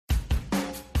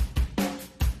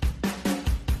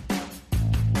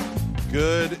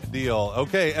Good deal.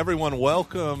 Okay, everyone,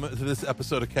 welcome to this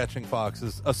episode of Catching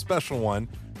Foxes, a special one,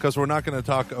 because we're not going to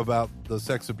talk about the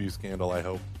sex abuse scandal, I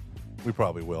hope. We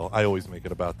probably will. I always make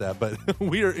it about that. But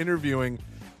we are interviewing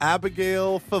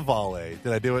Abigail Favale.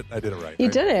 Did I do it? I did it right. You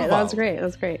right? did it. Favale. That was great. That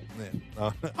was great.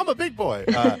 Yeah. I'm a big boy.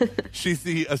 She's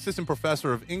the assistant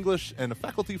professor of English and a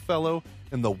faculty fellow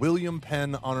in the William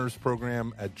Penn Honors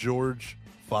Program at George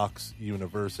Fox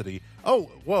University. Oh,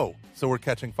 whoa. So we're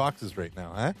catching foxes right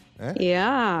now, huh?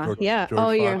 Yeah. George Fox.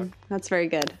 That's very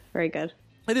good. Very good.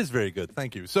 It is very good.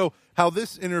 Thank you. So how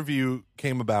this interview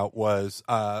came about was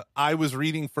I was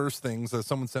reading First Things.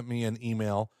 Someone sent me an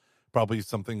email, probably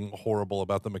something horrible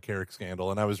about the McCarrick scandal,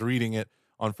 and I was reading it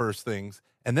on First Things.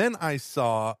 And then I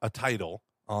saw a title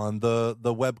on the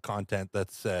web content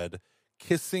that said,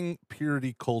 Kissing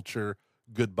Purity Culture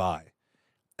Goodbye.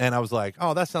 And I was like,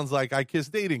 oh, that sounds like I Kiss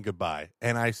Dating Goodbye.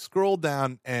 And I scrolled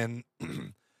down, and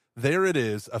there it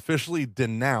is, officially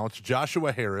denounced.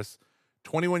 Joshua Harris,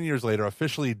 21 years later,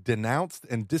 officially denounced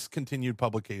and discontinued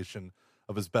publication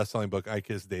of his best-selling book, I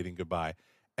Kiss Dating Goodbye.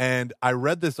 And I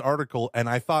read this article, and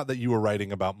I thought that you were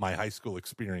writing about my high school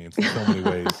experience in so many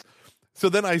ways. So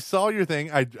then I saw your thing.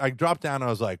 I dropped down, and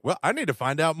I was like, well, I need to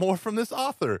find out more from this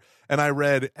author. And I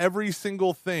read every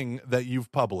single thing that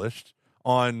you've published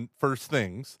on First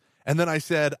Things. And then I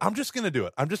said, I'm just going to do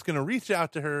it. I'm just going to reach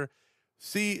out to her,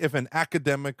 see if an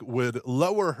academic would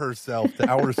lower herself to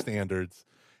our standards.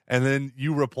 And then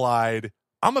you replied,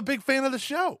 I'm a big fan of the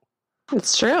show.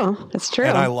 It's true. It's true.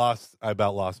 And I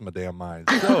about lost my damn mind.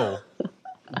 So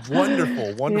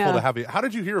wonderful to have you. How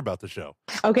did you hear about the show?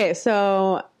 Okay,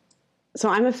 so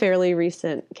I'm a fairly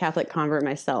recent Catholic convert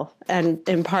myself. And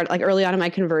in part, like early on in my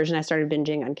conversion, I started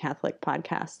binging on Catholic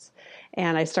podcasts.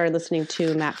 And I started listening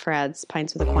to Matt Fradd's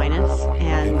Pints with Aquinas.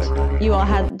 And you all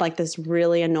had like this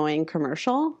really annoying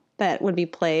commercial that would be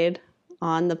played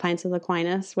on the Pints with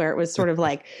Aquinas, where it was sort of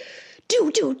like,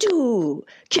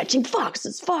 catching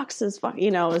foxes,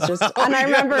 you know, it was just, and I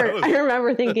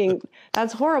remember thinking,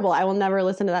 that's horrible. I will never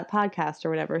listen to that podcast or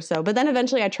whatever. So, but then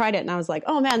eventually I tried it and I was like,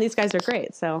 oh man, these guys are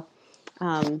great. So,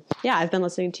 I've been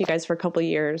listening to you guys for a couple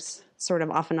years, sort of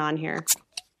off and on here.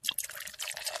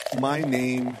 My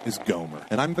name is Gomer,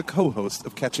 and I'm the co-host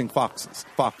of Catching Foxes.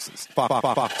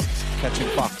 Catching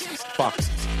Foxes.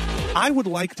 I would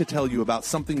like to tell you about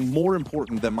something more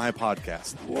important than my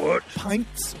podcast. What?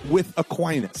 Pints with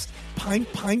Aquinas. Pints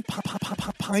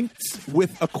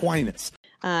with Aquinas.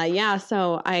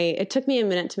 So it took me a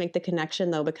minute to make the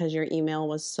connection, though, because your email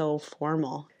was so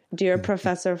formal. Dear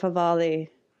Professor Favale,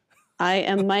 I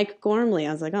am Mike Gormley.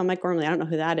 I was like, oh, Mike Gormley, I don't know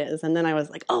who that is. And then I was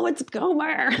like, oh, it's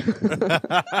Gomer.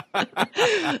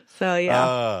 So,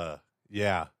 yeah.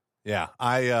 Yeah.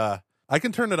 I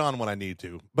can turn it on when I need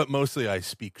to, but mostly I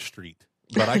speak street.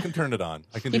 But I can turn it on.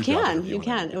 I can. You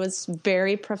can. It was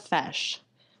very profesh.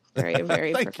 Very,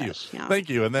 very Thank profesh. you. Yeah. Thank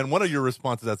you. And then one of your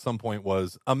responses at some point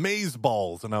was amaze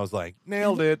balls. And I was like,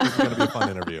 nailed it. This is going to be a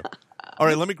fun interview. All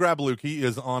right, let me grab Luke. He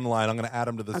is online. I'm going to add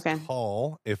him to this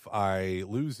call. If I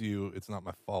lose you, it's not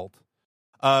my fault.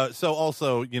 So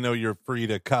also, you're free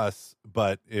to cuss,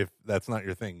 but if that's not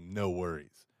your thing, no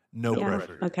worries. No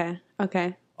pressure. Okay.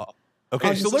 Okay,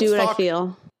 I'll just do what I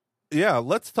feel. Yeah,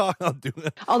 let's talk. I'll do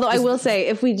it. Although I will say,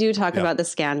 if we do talk about the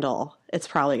scandal, it's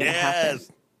probably going to happen.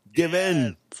 Give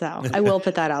in. So I will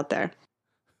put that out there.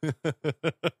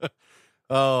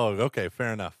 Oh, okay.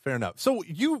 Fair enough. So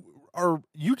you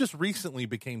just recently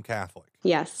became Catholic.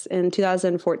 Yes, in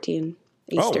 2014,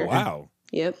 Easter. Oh, wow.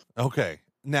 Yep. Okay.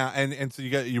 Now, and so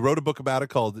you wrote a book about it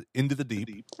called Into the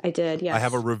Deep. I did, yes. I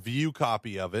have a review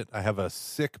copy of it. I have a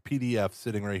sick PDF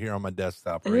sitting right here on my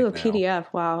desktop right now. Ooh, a PDF.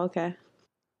 Wow, okay.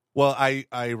 Well,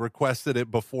 I requested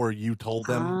it before you told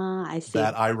them I see.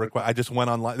 that I just went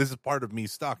online. This is part of me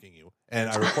stalking you. And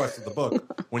I requested the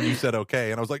book when you said okay.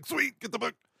 And I was like, sweet, get the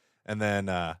book. And then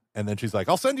she's like,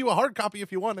 I'll send you a hard copy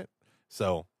if you want it.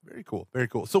 So very cool. Very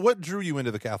cool. So what drew you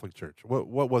into the Catholic Church? What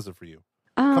was it for you?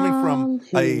 Coming from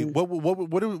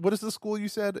what is the school you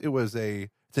said?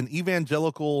 It's an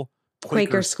evangelical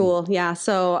Quaker school. Yeah.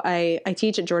 So I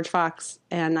teach at George Fox,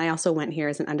 and I also went here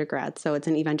as an undergrad. So it's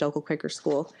an evangelical Quaker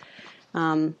school.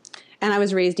 And I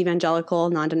was raised evangelical,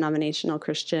 non-denominational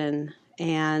Christian.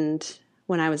 And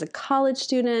when I was a college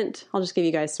student, I'll just give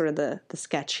you guys sort of the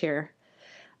sketch here.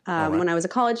 Right. When I was a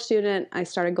college student, I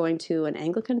started going to an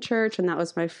Anglican church, and that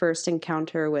was my first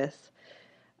encounter with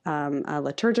a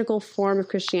liturgical form of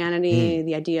Christianity,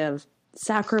 the idea of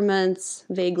sacraments,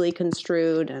 vaguely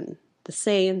construed, and the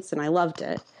saints, and I loved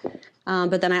it.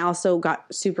 But then I also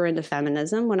got super into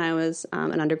feminism when I was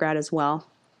an undergrad as well.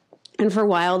 And for a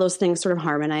while, those things sort of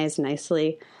harmonized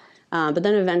nicely. But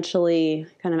then eventually,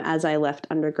 kind of as I left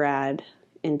undergrad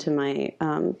into my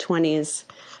 20s,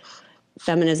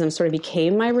 feminism sort of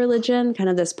became my religion, kind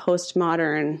of this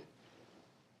postmodern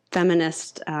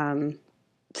feminist,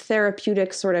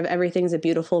 therapeutic sort of everything's a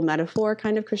beautiful metaphor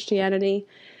kind of Christianity.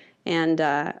 And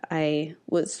I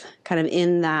was kind of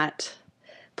in that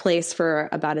place for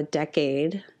about a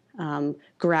decade,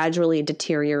 gradually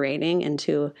deteriorating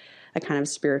into a kind of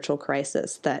spiritual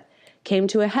crisis that came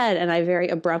to a head, and I very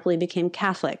abruptly became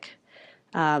Catholic.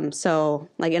 So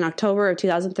like in October of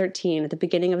 2013, at the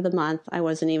beginning of the month, I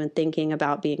wasn't even thinking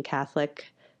about being Catholic,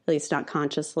 at least not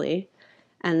consciously.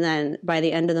 And then by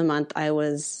the end of the month, I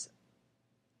was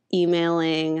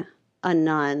emailing a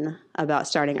nun about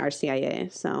starting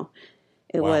RCIA. So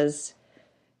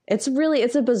it's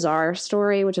a bizarre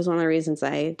story, which is one of the reasons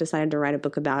I decided to write a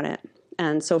book about it.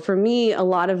 And so for me, a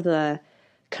lot of the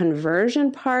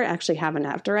conversion part actually happened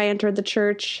after I entered the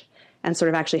church and sort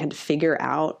of actually had to figure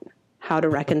out how to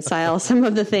reconcile some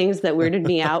of the things that weirded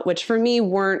me out, which for me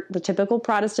weren't the typical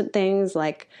Protestant things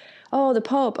like, oh, the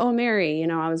Pope, oh, Mary.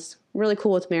 I was really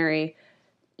cool with Mary.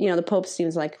 The Pope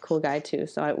seems like a cool guy too,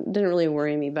 so it didn't really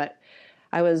worry me, but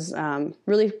I was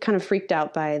really kind of freaked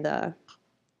out by the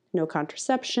no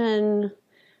contraception,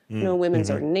 no women's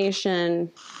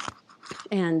ordination,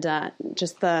 and I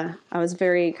was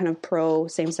very kind of pro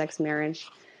same-sex marriage.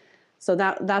 So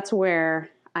that's where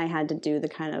I had to do the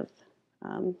kind of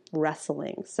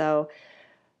wrestling. So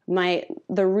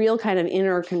the real kind of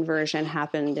inner conversion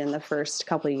happened in the first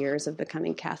couple of years of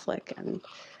becoming Catholic, and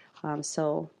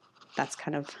so that's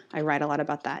kind of, I write a lot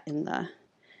about that in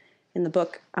the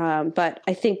book. But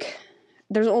I think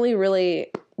there's only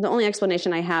really, the only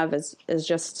explanation I have is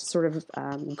just sort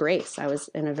of grace. I was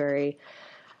in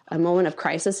a moment of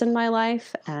crisis in my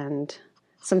life, and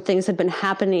some things had been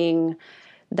happening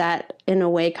that in a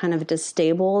way kind of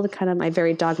disabled kind of my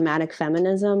very dogmatic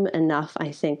feminism enough,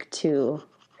 I think, to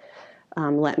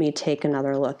let me take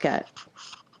another look at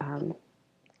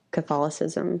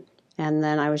Catholicism. And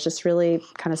then I was just really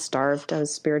kind of starved. I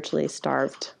was spiritually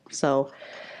starved. So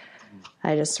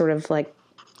I just sort of like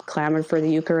clamored for the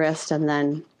Eucharist, and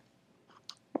then,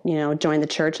 joined the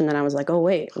church. And then I was like, oh,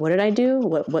 wait, what did I do?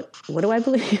 What do I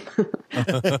believe?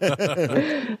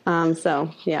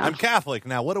 So, yeah. I'm Catholic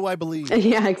now. What do I believe?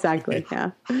 Yeah, exactly.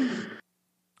 Yeah.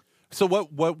 So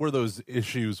what were those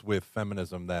issues with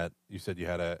feminism that you said you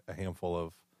had a handful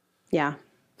of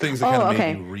things that kind of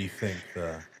made you rethink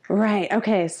the... Right.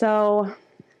 Okay. So,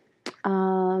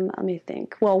 let me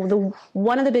think. Well,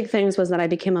 one of the big things was that I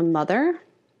became a mother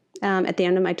at the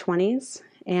end of my 20s,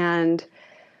 and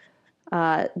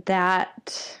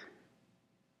that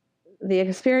the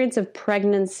experience of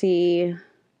pregnancy.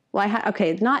 Well,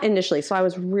 not initially. So I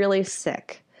was really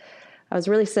sick.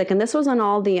 And this was on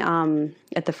all the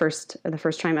at the first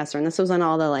trimester, and this was on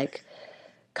all the like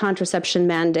contraception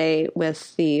mandate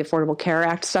with the Affordable Care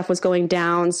Act stuff was going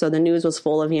down. So the news was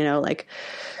full of, like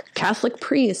Catholic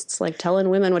priests, like telling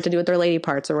women what to do with their lady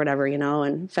parts or whatever,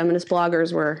 and feminist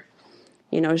bloggers were,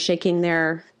 shaking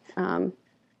their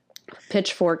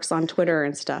pitchforks on Twitter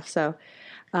and stuff. So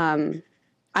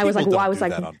I was like, well, I was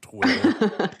like, on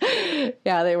Twitter.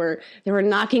 Yeah, they were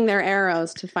knocking their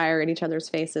arrows to fire at each other's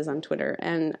faces on Twitter.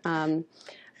 And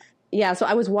so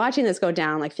I was watching this go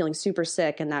down, like feeling super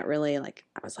sick, and that really, like,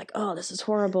 I was like, oh, this is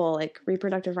horrible. Like,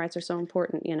 reproductive rights are so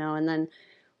important, And then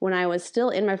when I was still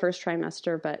in my first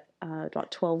trimester, but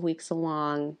about 12 weeks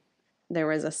along, there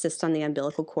was a cyst on the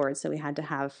umbilical cord, so we had to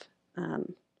have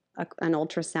an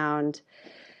ultrasound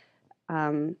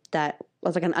that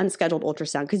was like an unscheduled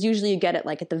ultrasound, because usually you get it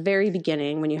like at the very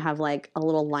beginning when you have like a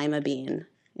little lima bean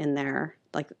in there,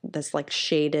 like this like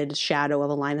shaded shadow of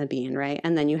a lima bean, right?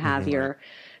 And then you have your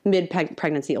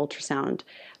mid-pregnancy ultrasound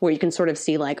where you can sort of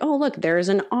see like, oh, look, there's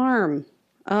an arm.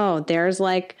 Oh, there's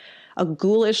like a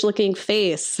ghoulish looking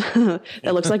face that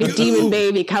looks like a demon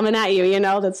baby coming at you,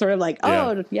 that's sort of like,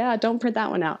 oh, yeah, don't print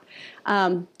that one out.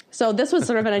 So this was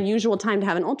sort of an unusual time to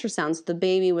have an ultrasound. So the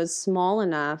baby was small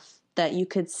enough that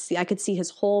I could see his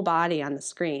whole body on the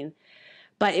screen,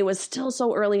 but it was still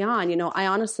so early on. I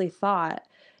honestly thought,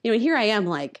 here I am,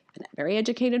 like a very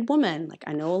educated woman. Like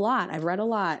I know a lot. I've read a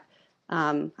lot.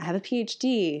 I have a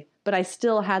PhD, but I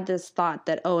still had this thought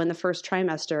that, in the first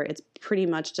trimester, it's pretty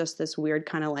much just this weird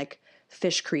kind of like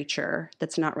fish creature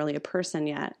that's not really a person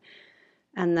yet.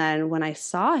 And then when I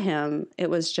saw him, it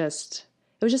was just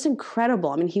incredible.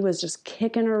 I mean, he was just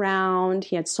kicking around.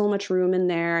 He had so much room in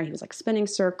there. He was like spinning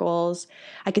circles.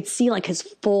 I could see like his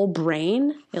full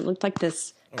brain. It looked like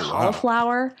this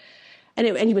cauliflower. Wow.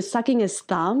 And he was sucking his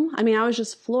thumb. I mean, I was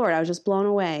just floored. I was just blown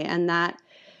away. And that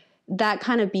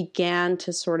kind of began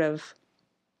to sort of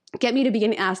get me to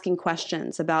begin asking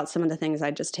questions about some of the things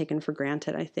I'd just taken for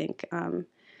granted, I think.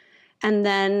 And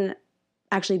then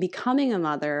actually becoming a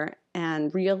mother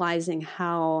and realizing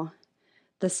how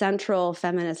the central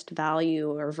feminist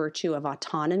value or virtue of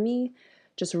autonomy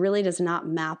just really does not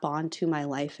map onto my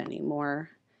life anymore.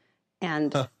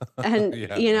 And,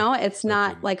 Yeah, you know, it's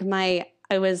not like I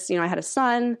had a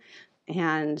son,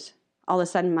 and all of a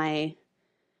sudden my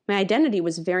identity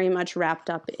was very much wrapped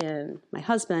up in my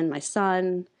husband, my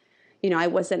son. You know, I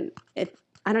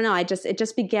don't know. It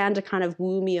just began to kind of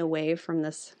woo me away from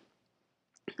this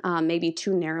maybe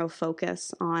too narrow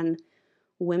focus on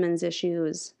women's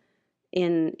issues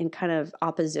in kind of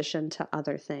opposition to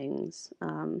other things.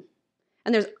 And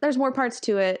there's more parts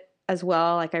to it as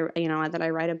well, like that I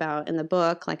write about in the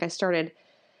book. Like I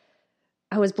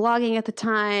was blogging at the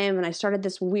time, and I started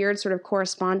this weird sort of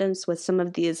correspondence with some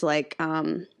of these like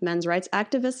men's rights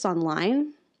activists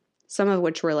online, some of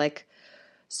which were like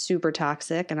super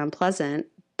toxic and unpleasant.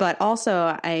 But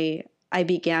also I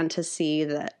began to see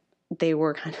that they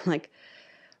were kind of like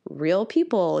real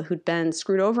people who'd been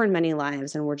screwed over in many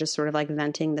lives and were just sort of like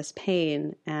venting this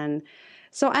pain. And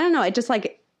so I don't know, it just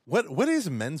like... What is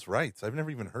men's rights? I've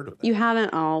never even heard of that. You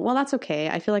haven't? Oh, well, that's okay.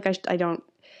 I feel like I don't...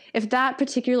 If that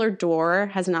particular door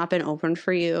has not been opened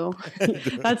for you,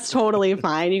 that's totally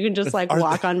fine. You can just like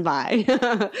walk on by.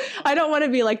 I don't want to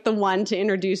be like the one to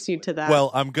introduce you to that. Well,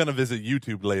 I'm going to visit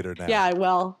YouTube later now. Yeah,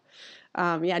 well,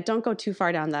 don't go too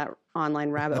far down that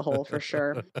online rabbit hole for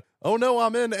sure. Oh no,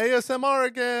 I'm in ASMR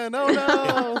again.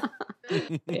 Oh no.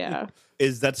 Yeah.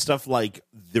 Is that stuff like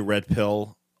the red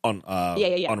pill on on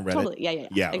Reddit? Totally.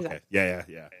 Yeah. Exactly. Okay.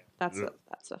 Yeah. That's what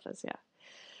that stuff is.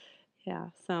 Yeah.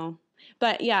 So,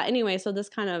 but yeah, anyway, so I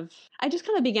just kind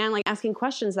of began like asking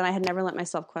questions that I had never let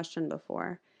myself question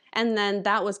before. And then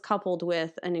that was coupled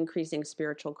with an increasing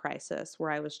spiritual crisis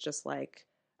where I was just like,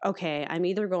 okay, I'm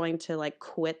either going to like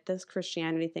quit this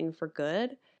Christianity thing for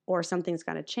good, or something's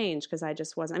got to change, because I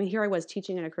just wasn't. I mean, here I was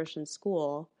teaching in a Christian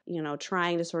school, you know,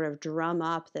 trying to sort of drum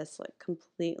up this like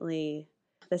completely,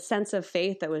 the sense of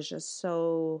faith that was just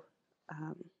so,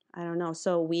 I don't know,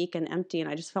 so weak and empty. And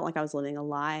I just felt like I was living a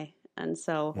lie. And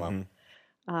so,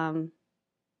 yeah, and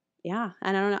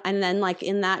I don't know. And then like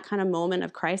in that kind of moment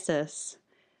of crisis,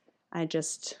 I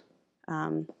just,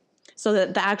 so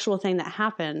the actual thing that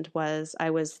happened was I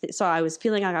was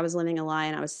feeling like I was living a lie,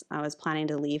 and I was planning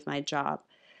to leave my job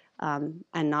and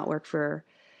not work for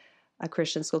a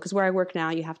Christian school, because where I work now,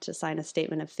 you have to sign a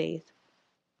statement of faith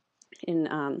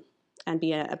and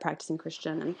be a practicing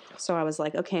Christian. And so I was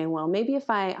like, okay, well, maybe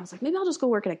I'll just go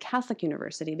work at a Catholic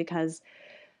university, because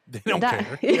they don't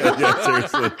care.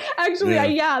 Seriously. Actually,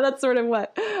 that's sort of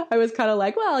what I was kind of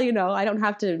like, well, you know, I don't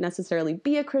have to necessarily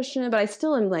be a Christian, but I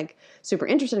still am like super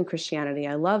interested in Christianity.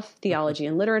 I love theology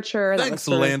and literature. Thanks,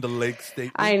 Land O'Lakes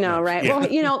State. I know, right?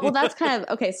 Yeah. Well, that's kind of,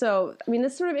 okay. So, I mean,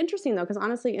 this is sort of interesting though, because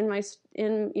honestly, in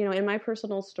my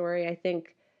personal story, I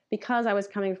think because I was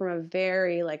coming from a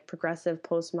very like progressive,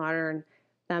 postmodern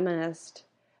feminist,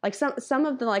 like some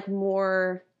of the like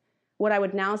more, what I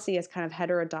would now see as kind of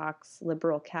heterodox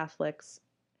liberal Catholics,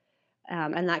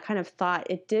 and that kind of thought,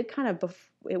 it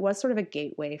was sort of a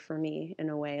gateway for me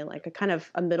in a way, like a kind of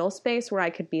a middle space where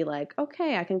I could be like,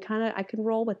 okay, I can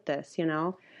roll with this, you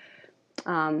know?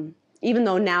 Even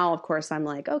though now, of course, I'm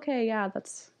like, okay, yeah,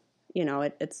 that's, you know,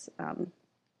 it's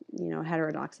you know,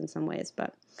 heterodox in some ways,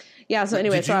 but yeah. So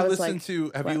anyway, so I was like, have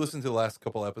you listened to the last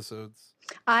couple episodes?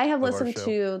 I have listened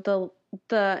to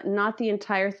the not the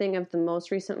entire thing of the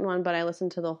most recent one, but I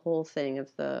listened to the whole thing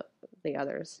of the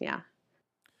others. Yeah.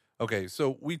 Okay,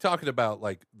 so we talked about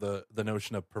like the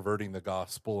notion of perverting the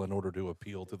gospel in order to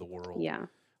appeal to the world. Yeah.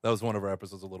 That was one of our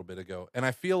episodes a little bit ago. And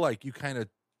I feel like you kind of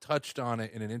touched on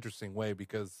it in an interesting way,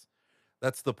 because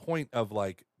that's the point of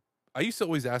like, I used to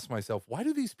always ask myself, why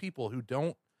do these people who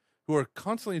are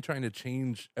constantly trying to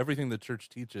change everything the church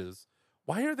teaches,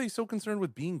 why are they so concerned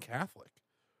with being Catholic?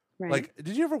 Right. Like,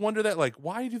 did you ever wonder that? Like,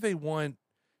 why do they want,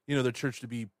 you know, the church to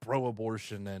be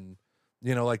pro-abortion and,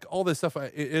 you know, like all this stuff?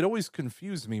 It always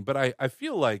confused me, but I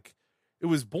feel like it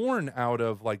was born out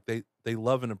of like they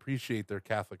love and appreciate their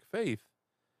Catholic faith.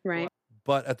 Right.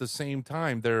 But at the same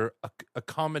time, they're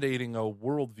accommodating a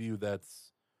worldview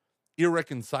that's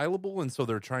irreconcilable, and so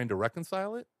they're trying to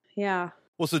reconcile it. Yeah.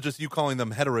 Well, so just you calling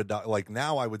them heterodox, like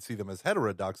now I would see them as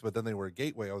heterodox, but then they were a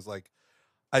gateway. I was like,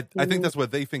 I think that's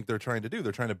what they think they're trying to do.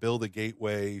 They're trying to build a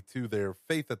gateway to their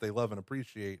faith that they love and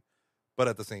appreciate, but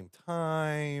at the same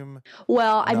time.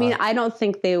 Well, I mean, I don't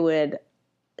think they would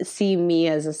see me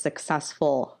as a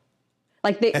successful,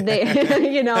 like they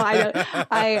you know,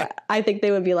 I think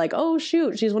they would be like, oh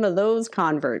shoot, she's one of those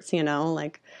converts, you know,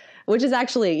 like, which is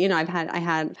actually, I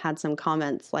had some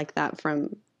comments like that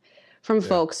from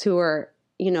folks who were,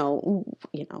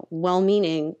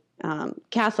 well-meaning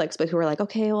Catholics, but who were like,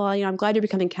 okay, well, I'm glad you're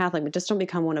becoming Catholic, but just don't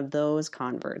become one of those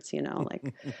converts,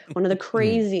 like one of the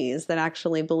crazies that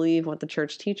actually believe what the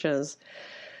church teaches.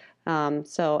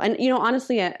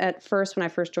 Honestly, at first, when I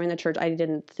first joined the church, I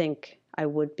didn't think I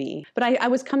would be, but I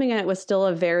was coming in, it was still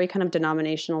a very kind of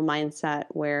denominational mindset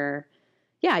where,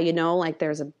 like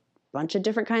there's a bunch of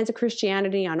different kinds of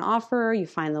Christianity on offer. You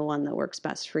find the one that works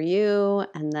best for you.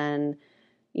 And then,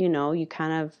 you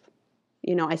kind of,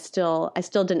 I still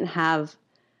didn't have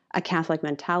a Catholic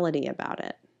mentality about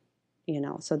it,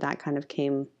 so that kind of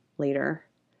came later.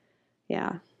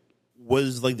 Yeah.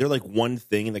 Was there one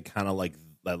thing that kind of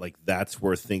that's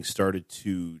where things started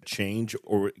to change,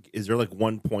 or is there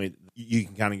one point you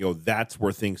can kind of go, that's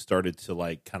where things started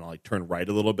to turn right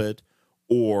a little bit,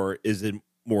 or is it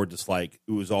more just it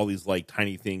was all these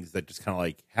tiny things that just kind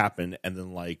of happened, and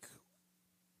then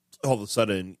all of a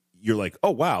sudden you're like, oh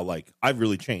wow, I've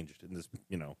really changed in this,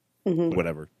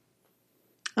 whatever.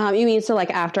 You mean so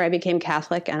after I became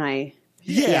Catholic and I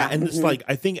and it's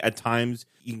I think at times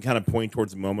you can kind of point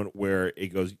towards a moment where it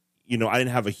goes, I didn't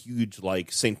have a huge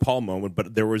St. Paul moment,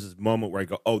 but there was this moment where I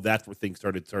go, oh, that's where things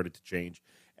started to change.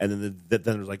 And then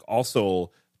there's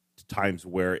also times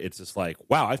where it's just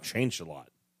wow, I've changed a lot.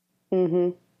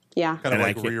 Mm-hmm. Yeah. Kind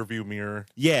of a rear view mirror.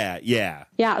 Yeah.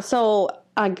 Yeah. So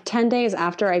 10 days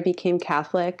after I became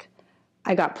Catholic,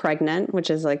 I got pregnant,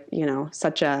 which is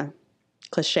such a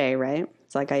cliche, right?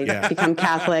 It's I become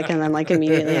Catholic and then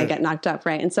immediately I get knocked up,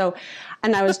 right?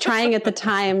 And I was trying at the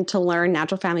time to learn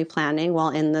natural family planning while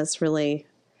in this really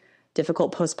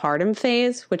difficult postpartum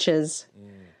phase, which is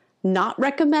not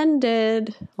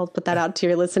recommended. I'll put that out to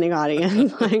your listening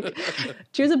audience.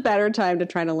 Choose a better time to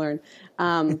try to learn.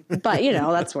 But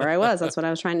that's where I was. That's what I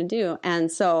was trying to do.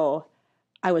 And so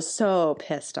I was so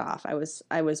pissed off. I was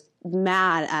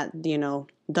mad at,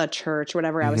 the church,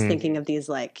 whatever. I was thinking of these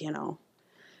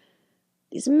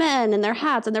these men in their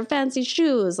hats and their fancy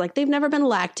shoes, they've never been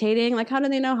lactating. How do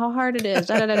they know how hard it is?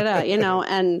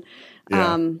 And,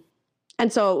 and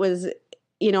so it was,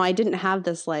 I didn't have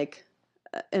this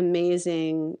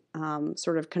amazing,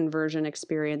 sort of conversion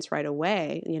experience right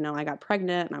away. I got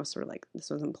pregnant and I was sort of this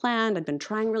wasn't planned. I'd been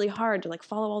trying really hard to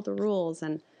follow all the rules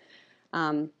and,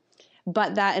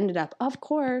 but that ended up, of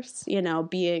course,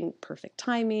 being perfect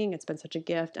timing. It's been such a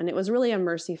gift. And it was really a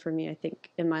mercy for me, I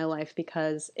think, in my life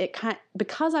because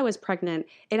because I was pregnant,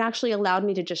 it actually allowed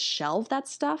me to just shelve that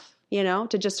stuff,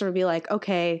 to just sort of be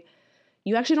okay,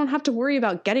 you actually don't have to worry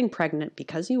about getting pregnant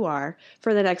because you are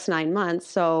for the next 9 months.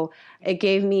 So it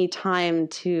gave me time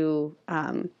to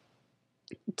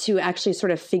actually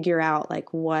sort of figure out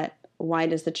why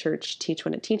does the church teach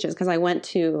what it teaches? Because I went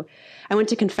to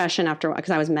confession after,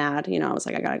 because I was mad, I was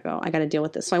I gotta go, I gotta deal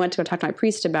with this. So I went to go talk to my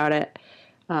priest about it,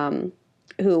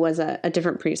 who was a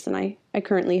different priest than I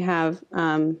currently have.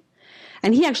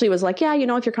 And he actually was yeah,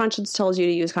 if your conscience tells you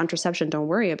to use contraception, don't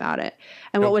worry about it.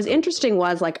 And what was interesting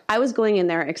was I was going in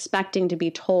there expecting to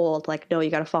be told no, you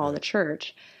got to follow the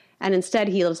church. And instead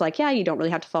he was yeah, you don't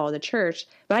really have to follow the church.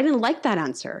 But I didn't like that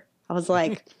answer. I was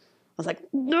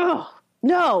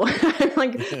no,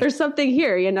 there's something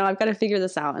here, I've got to figure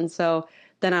this out. And so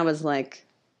then I was okay.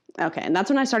 And that's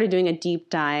when I started doing a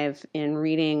deep dive in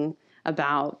reading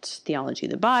about theology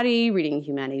of the body, reading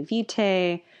Humanae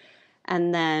Vitae,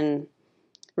 and then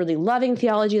really loving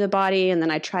theology of the body. And then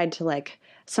I tried to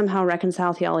somehow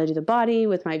reconcile theology of the body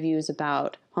with my views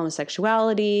about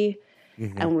homosexuality.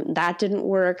 And when that didn't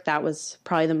work, that was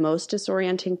probably the most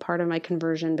disorienting part of my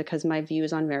conversion because my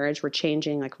views on marriage were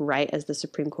changing right as the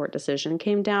Supreme Court decision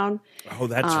came down. Oh,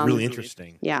 that's really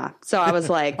interesting. Yeah. So I was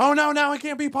oh no, now I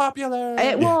can't be popular.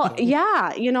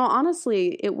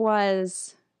 Honestly,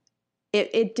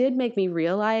 it did make me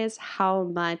realize how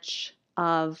much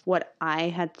of what I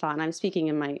had thought, and I'm speaking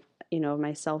in my,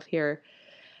 myself here,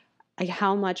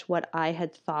 how much what I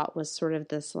had thought was sort of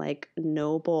this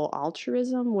noble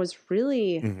altruism was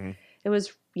really, it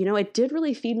was, it did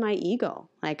really feed my ego.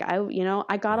 I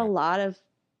got a lot of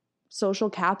social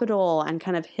capital and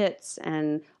kind of hits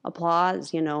and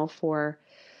applause, for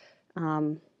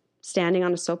standing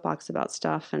on a soapbox about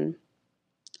stuff. And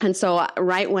so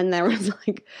right when there was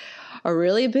a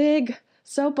really big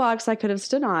soapbox I could have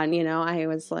stood on, I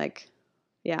was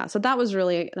yeah, so that was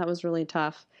really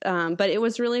tough. But it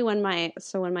was really when my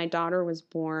daughter was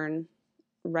born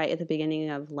right at the beginning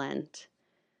of Lent.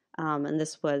 And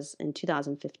this was in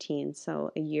 2015.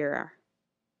 So a year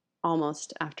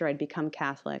almost after I'd become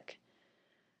Catholic.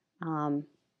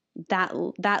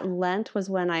 That Lent was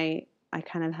when I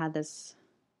kind of had this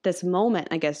moment,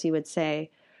 I guess you would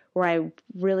say, where I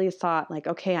really thought like,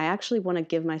 okay, I actually want to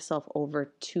give myself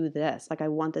over to this. Like, I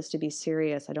want this to be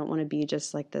serious. I don't want to be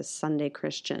just like this Sunday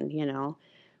Christian, you know,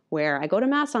 where I go to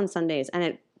mass on Sundays and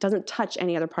it doesn't touch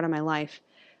any other part of my life.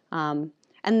 And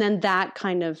then that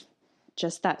kind of,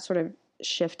 just that sort of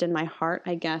shift in my heart,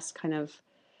 I guess, kind of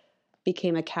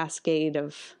became a cascade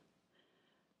of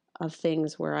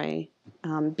things where I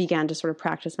began to sort of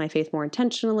practice my faith more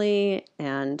intentionally,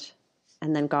 and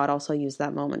then God also used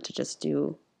that moment to just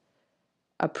do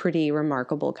a pretty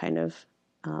remarkable kind of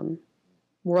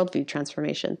worldview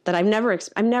transformation that I've never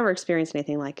experienced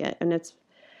anything like it, and it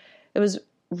was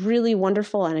really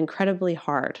wonderful and incredibly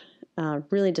hard,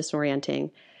 really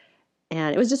disorienting.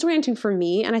 And it was disorienting for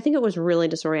me, and I think it was really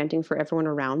disorienting for everyone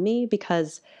around me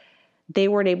because they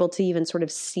weren't able to even sort of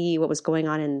see what was going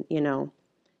on in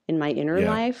my inner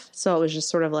life. So it was just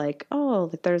sort of like, oh,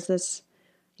 like there's this,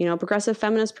 progressive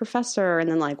feminist professor, and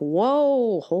then like,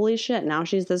 whoa, holy shit, now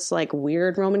she's this like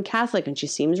weird Roman Catholic and she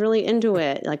seems really into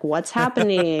it. Like, what's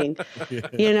happening?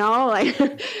 Like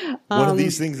one of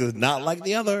these things is not like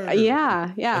the other.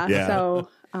 Yeah. So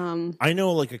I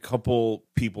know like a couple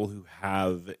people who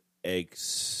have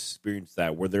experienced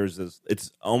that, where there's this,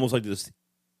 it's almost like this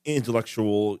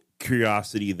intellectual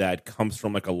curiosity that comes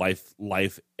from like a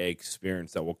life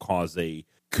experience that will cause a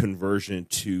conversion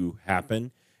to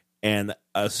happen. And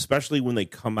especially when they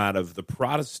come out of the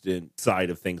Protestant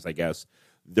side of things, I guess,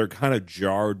 they're kind of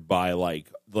jarred by like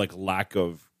lack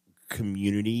of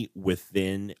community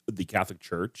within the Catholic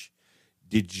Church.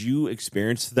 Did you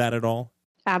experience that at all?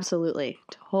 Absolutely.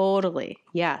 Totally.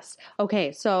 Yes.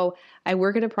 Okay. So I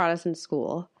work at a Protestant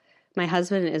school. My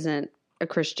husband isn't a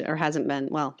Christian, or hasn't been.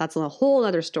 Well, that's a whole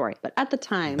other story. But at the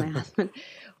time, my husband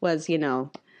was,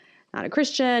 not a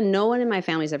Christian. No one in my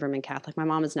family's ever been Catholic. My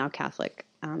mom is now Catholic.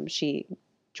 She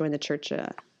joined the church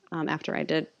after I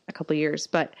did a couple of years.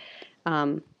 But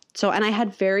and I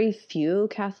had very few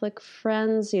Catholic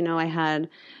friends. I had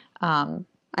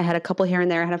a couple here and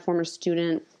there. I had a former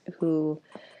student who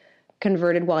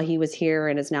converted while he was here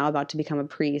and is now about to become a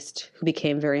priest, who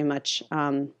became very much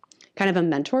kind of a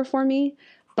mentor for me.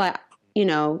 But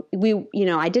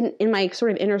I didn't, in my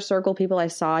sort of inner circle, people I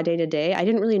saw day to day, I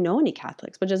didn't really know any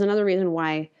Catholics, which is another reason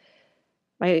why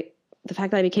the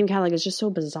fact that I became Catholic is just so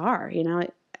bizarre.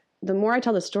 The more I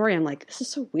tell the story, I'm like, this is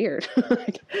so weird.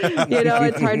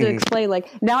 It's hard to explain. Like,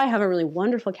 now I have a really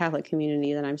wonderful Catholic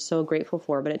community that I'm so grateful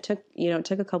for, but it took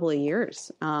a couple of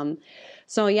years.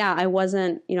 So yeah, I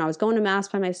wasn't, I was going to mass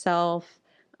by myself.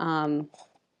 The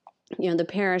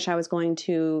parish I was going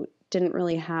to didn't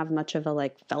really have much of a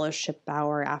like fellowship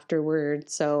hour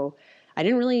afterwards. So I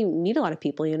didn't really meet a lot of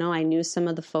people. I knew some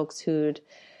of the folks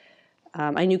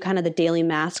I knew kind of the daily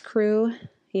mass crew,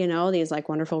 these like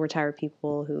wonderful retired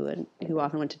people who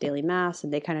often went to daily mass,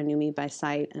 and they kind of knew me by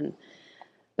sight.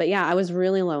 But yeah, I was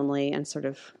really lonely and sort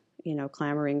of,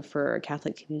 clamoring for a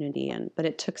Catholic community. But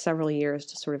it took several years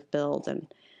to sort of build, and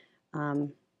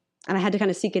I had to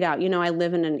kind of seek it out. I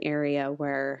live in an area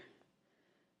where,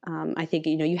 I think,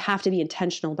 you have to be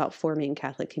intentional about forming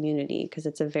Catholic community, because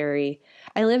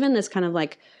I live in this kind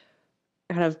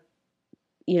of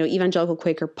evangelical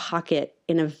Quaker pocket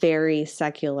in a very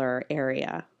secular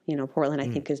area. Portland, I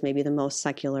think, is maybe the most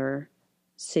secular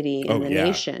city in the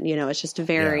nation. It's just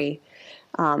very,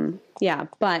 but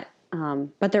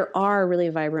there are really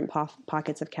vibrant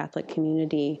pockets of Catholic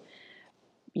community,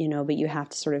 but you have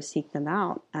to sort of seek them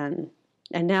out. And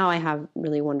now I have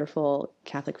really wonderful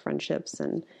Catholic friendships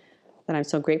and that I'm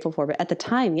so grateful for. But at the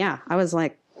time, I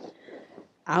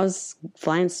was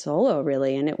flying solo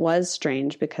really. And it was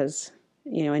strange because,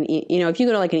 if you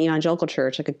go to like an evangelical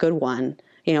church, like a good one,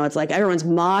 it's like everyone's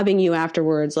mobbing you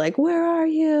afterwards. Like, where are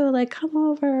you? Like, come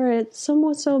over. It's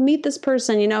so meet this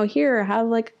person, here, have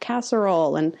like a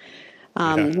casserole and,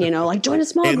 like join a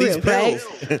small group, right?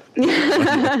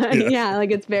 Yeah. Like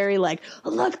it's very like,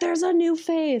 look, there's a new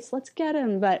face. Let's get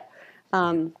him. But,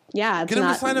 it's get him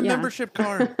to sign a membership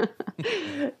card.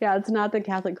 Yeah. It's not the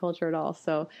Catholic culture at all.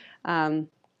 So, and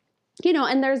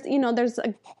there's,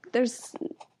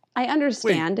 I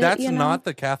understand it. That's not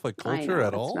the Catholic culture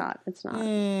at all? It's not.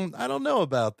 I don't know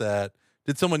about that.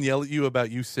 Did someone yell at you about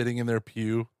you sitting in their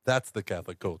pew? That's the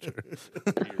Catholic culture.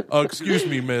 Oh, excuse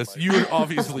me, miss. You're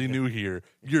obviously new here.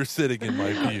 You're sitting in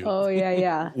my pew. Oh,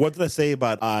 yeah. What did I say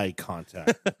about eye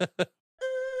contact?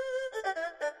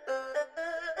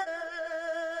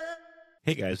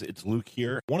 Hey guys, it's Luke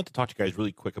here. I wanted to talk to you guys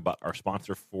really quick about our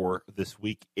sponsor for this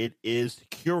week. It is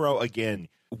Curo again.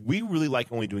 we really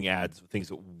like only doing ads with things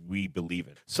that we believe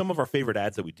in. Some of our favorite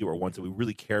ads that we do are ones that we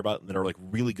really care about and that are like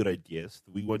really good ideas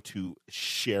that we want to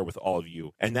share with all of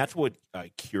you. And that's what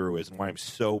Curo is, and why I'm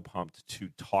so pumped to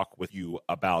talk with you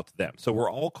about them. So we're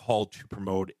all called to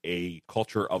promote a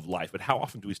culture of life, but how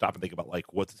often do we stop and think about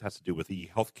like what this has to do with the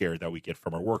healthcare that we get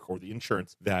from our work or the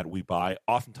insurance that we buy?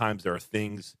 Oftentimes there are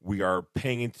things we are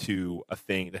paying into a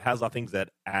thing that has a lot of things that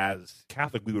as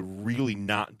Catholic we would really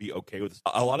not be okay with.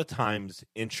 A lot of times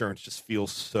insurance just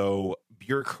feels so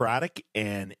bureaucratic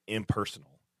and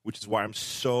impersonal, which is why I'm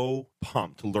so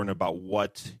pumped to learn about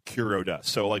what Curo does.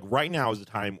 So like right now is the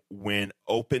time when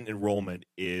open enrollment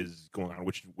is going on,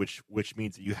 which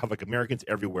means that you have like Americans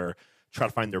everywhere try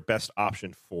to find their best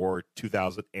option for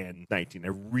 2019. I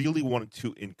really wanted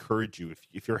to encourage you,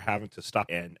 if you're having to stop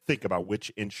and think about which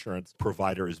insurance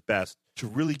provider is best, to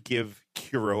really give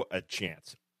Curo a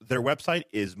chance. Their website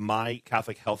is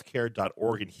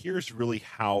mycatholichealthcare.org, and here's really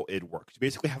how it works. You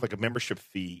basically have like a membership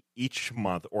fee each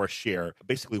month or a share.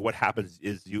 Basically what happens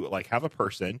is you like have a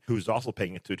person who's also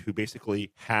paying into it who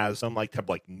basically has some like type of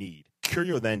like need.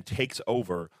 Curo then takes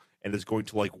over and is going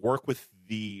to like work with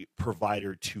the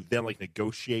provider to then like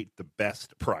negotiate the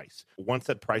best price. Once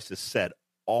that price is set,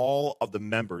 all of the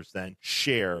members then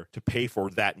share to pay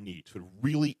for that need. So it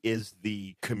really is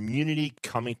the community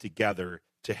coming together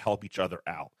to help each other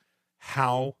out.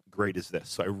 How great is this?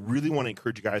 So I really want to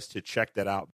encourage you guys to check that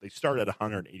out. They start at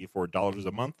 $184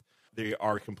 a month. They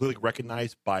are completely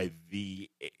recognized by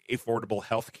the Affordable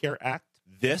Health Care Act.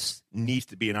 This needs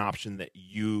to be an option that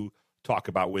you talk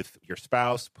about with your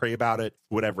spouse, pray about it,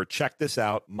 whatever. Check this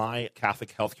out,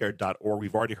 mycatholichealthcare.org.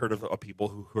 We've already heard of people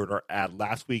who heard our ad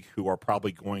last week who are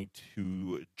probably going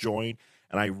to join.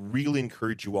 And I really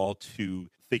encourage you all to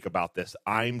think about this.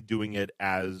 I'm doing it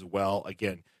as well.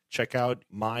 Again, check out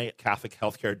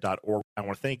mycatholichealthcare.org. I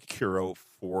want to thank Curo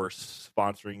for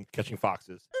sponsoring Catching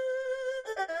Foxes.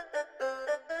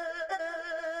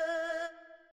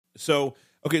 So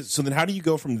then how do you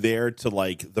go from there to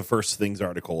like the First Things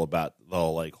article about the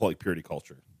like holy purity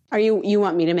culture? Are you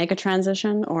want me to make a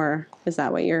transition, or is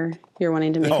that what you're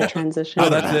wanting to make a transition? Oh,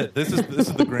 that's it. This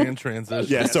is the grand transition.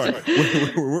 Yeah, sorry.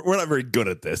 We're not very good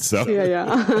at this. So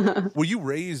Yeah. Were you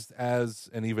raised as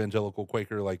an evangelical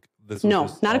Quaker? Like this? Was No,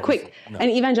 just not a always- Quaker. no. An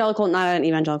evangelical, not an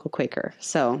evangelical Quaker.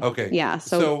 So Okay. yeah.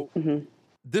 So,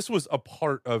 This was a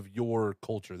part of your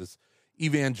culture, this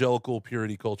evangelical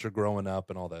purity culture growing up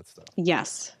and all that stuff.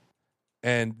 yes.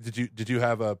 And did you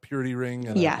have a purity ring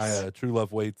and Yes. a True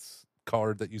Love Waits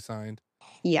card that you signed?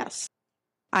 Yes.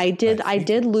 I did. Nice. I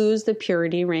did lose the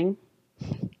purity ring,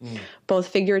 both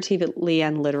figuratively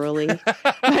and literally,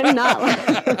 but not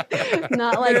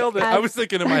like Nailed it. I was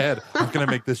thinking in my head, how can I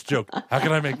make this joke? How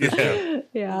can I make this joke?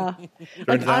 yeah, Turns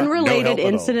like out, no help unrelated at all.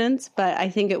 incidents, but I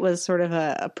think it was sort of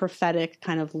a prophetic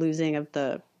kind of losing of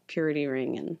the purity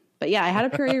ring. But yeah, I had a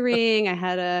purity ring. I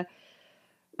had a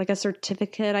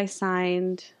certificate I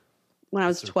signed when I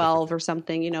was 12 or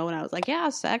something, when I was like, yeah,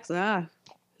 sex,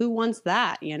 who wants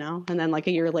that, And then like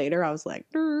a year later, I was like,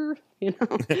 Never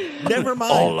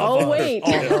mind. Oh, wait.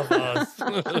 All of us.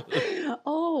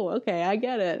 Oh, okay, I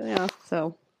get it. Yeah.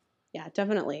 So, yeah,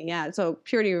 definitely. Yeah. So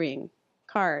purity ring,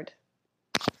 card,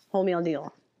 whole meal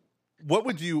deal. What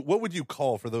would you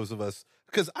call for those of us?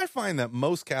 Because I find that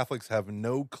most Catholics have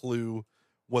no clue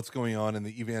what's going on in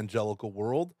the evangelical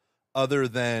world other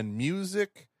than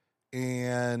music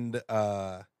and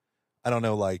I don't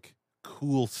know, like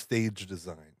cool stage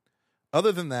design.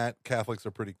 Other than that, Catholics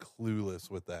are pretty clueless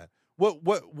with that.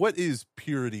 What is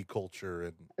purity culture?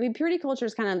 And I mean, purity culture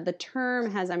is kind of, the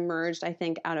term has emerged, I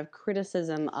think, out of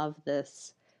criticism of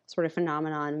this sort of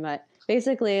phenomenon. But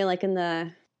basically, like it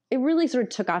really sort of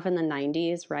took off in the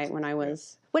 90s, right? When I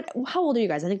was, how old are you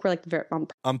guys? I think we're like,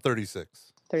 I'm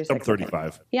 36. 36. I'm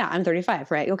 35. Yeah, I'm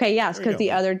 35, right? Okay, yes, There you because the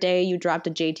go. other day you dropped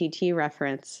a JTT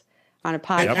reference on a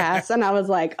podcast, and I was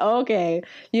like, okay,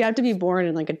 you have to be born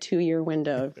in like a 2-year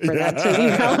window for that to be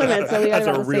relevant. So we got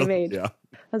about the same age. Yeah.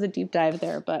 That was a deep dive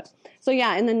there, but so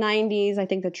yeah, in the 90s, I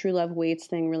think the True Love Waits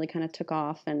thing really kind of took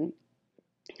off, and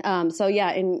so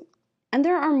yeah, and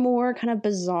there are more kind of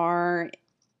bizarre,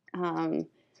 kinds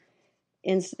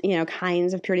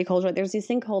of purity culture. There's this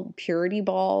thing called purity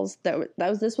balls.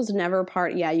 This was never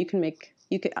part. Yeah, you could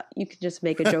just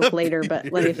make a joke later,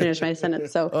 but let me finish my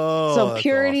sentence. So that's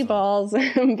purity awesome. balls,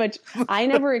 but I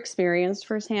never experienced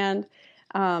firsthand.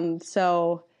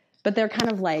 But they're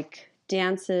kind of like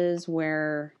dances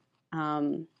where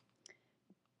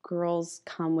girls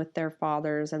come with their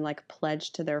fathers and like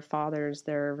pledge to their fathers.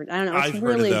 I don't know. It's I've heard of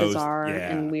really those. bizarre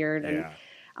Yeah, and weird. yeah.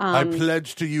 I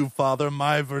pledge to you, Father,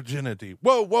 my virginity.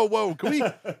 Whoa, whoa, whoa. Can we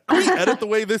edit the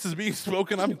way this is being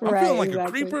spoken? I'm feeling like a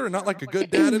creeper and not like a good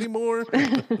dad anymore.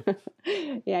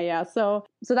 Yeah. So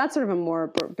that's sort of a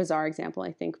more bizarre example,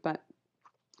 I think. But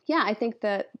yeah, I think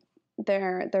that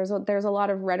there's a lot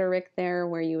of rhetoric there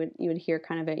where you would hear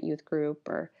kind of at youth group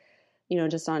or,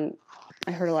 just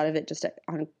I heard a lot of it just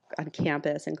on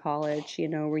campus in college,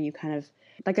 where you kind of,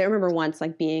 like, I remember once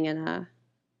like being in a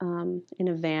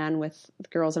van with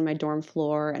girls on my dorm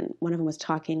floor, and one of them was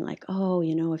talking like, oh,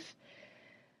 if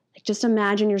like, just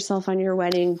imagine yourself on your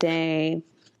wedding day,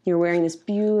 you're wearing this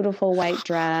beautiful white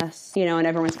dress, and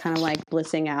everyone's kind of like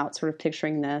blissing out, sort of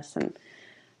picturing this.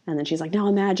 And then she's like, now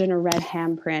imagine a red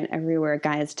handprint everywhere a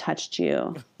guy has touched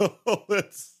you.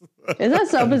 Isn't that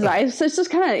so bizarre? It's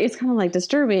just kind of like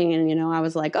disturbing. And, I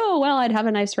was like, oh, well, I'd have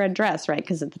a nice red dress, right?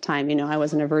 Because at the time, I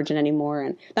wasn't a virgin anymore.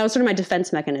 And that was sort of my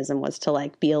defense mechanism, was to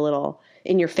like be a little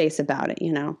in your face about it,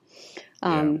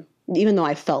 even though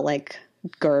I felt like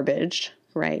garbage,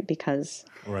 right? Because,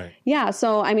 right. Yeah.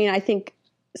 So, I mean, I think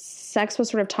sex was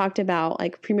sort of talked about,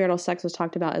 like premarital sex was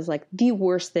talked about as like the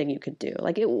worst thing you could do.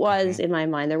 Like it was in my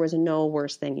mind, there was no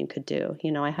worse thing you could do.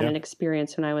 I had an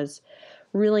experience when I was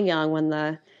really young, when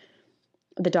the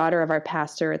daughter of our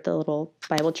pastor at the little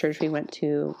Bible church we went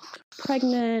to,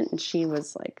 pregnant, and she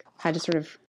was like, had to sort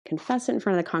of confess it in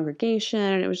front of the congregation,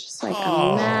 and it was just like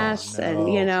a mess. No.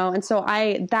 And and so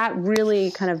that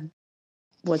really kind of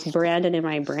was branded in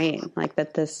my brain, like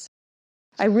that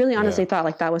I really honestly thought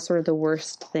like that was sort of the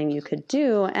worst thing you could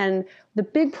do. And the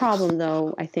big problem,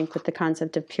 though, I think, with the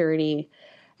concept of purity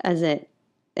as it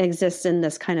exists in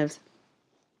this kind of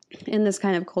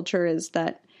culture is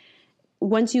that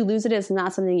once you lose it, it's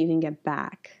not something you can get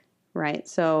back, right?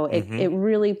 So it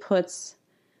really puts,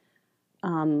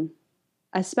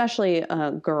 especially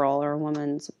a girl or a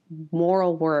woman's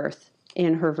moral worth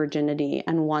in her virginity.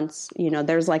 And once,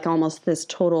 there's like almost this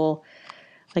total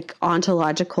like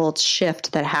ontological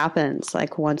shift that happens.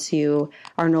 Like once you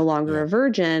are no longer a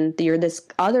virgin, you're this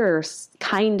other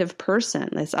kind of person,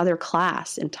 this other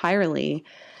class entirely,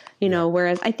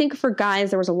 whereas I think for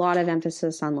guys, there was a lot of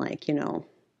emphasis on like,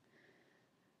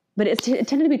 but it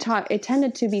tended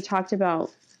to be talked about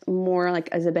more like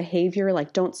as a behavior,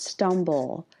 like don't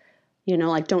stumble,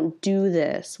 like don't do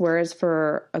this. Whereas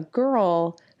for a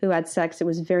girl who had sex, it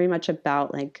was very much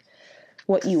about like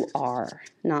what you are,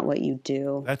 not what you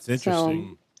do. That's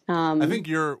interesting. So, I think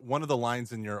one of the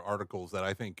lines in your articles that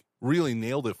I think really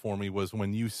nailed it for me was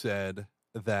when you said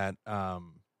that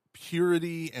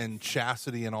purity and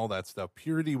chastity and all that stuff,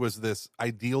 purity was this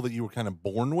ideal that you were kind of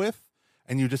born with,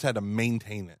 and you just had to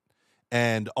maintain it.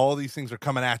 And all these things are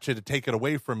coming at you to take it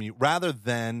away from you, rather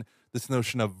than this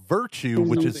notion of virtue,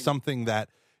 which is something that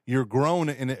you're grown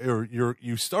in, or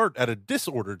you start at a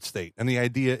disordered state. And the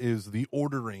idea is the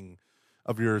ordering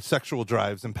of your sexual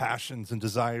drives and passions and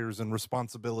desires and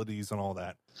responsibilities and all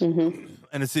that. And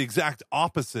it's the exact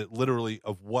opposite, literally,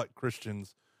 of what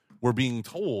Christians were being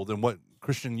told and what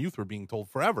Christian youth were being told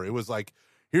forever. It was like,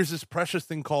 here's this precious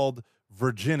thing called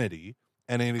virginity,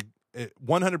 and it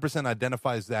 100%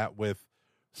 identifies that with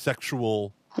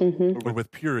sexual or with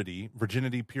purity.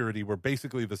 Virginity, purity were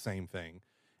basically the same thing.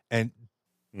 And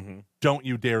don't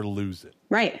you dare lose it.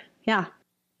 Right. Yeah.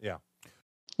 Yeah.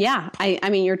 Yeah, I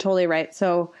mean, you're totally right.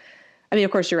 So, I mean,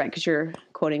 of course you're right, because you're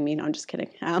quoting me. No, I'm just kidding.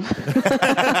 I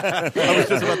was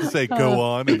just about to say, go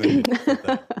on. And then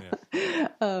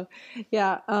oh,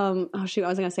 shoot, I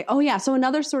was going to say, oh, yeah. So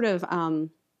another sort of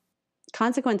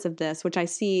consequence of this, which I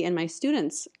see in my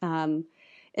students,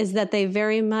 is that they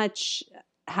very much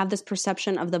have this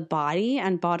perception of the body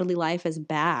and bodily life as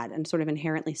bad and sort of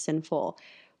inherently sinful,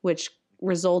 which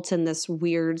results in this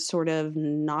weird sort of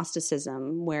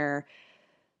Gnosticism where,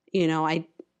 I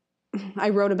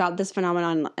wrote about this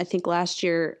phenomenon, I think last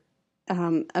year,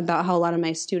 about how a lot of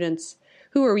my students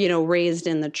who were, raised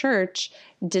in the church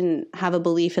didn't have a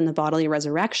belief in the bodily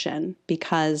resurrection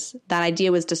because that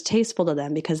idea was distasteful to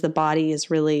them, because the body is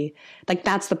really like,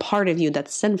 that's the part of you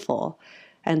that's sinful.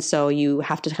 And so you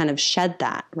have to kind of shed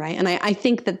that. Right. And I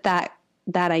think that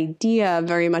idea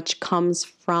very much comes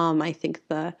from, I think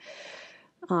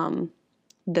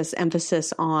this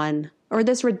emphasis on, or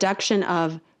this reduction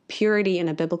of purity in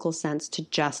a biblical sense to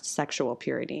just sexual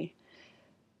purity.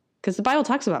 Because the Bible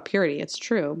talks about purity, it's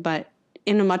true, but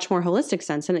in a much more holistic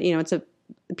sense. And,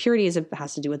 purity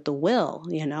has to do with the will,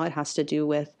 it has to do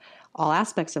with all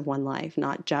aspects of one life,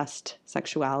 not just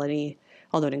sexuality,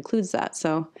 although it includes that.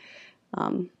 So,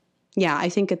 I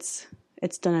think it's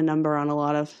done a number on a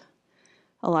lot of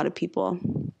people.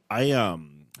 I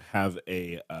have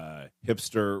a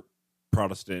hipster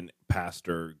Protestant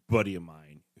pastor buddy of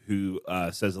mine who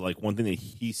says that like one thing that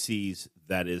he sees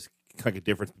that is kind of a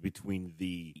difference between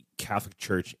the Catholic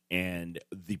Church and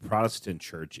the Protestant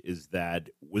Church is that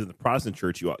within the Protestant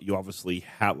Church, you obviously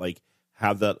have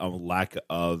that lack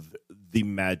of the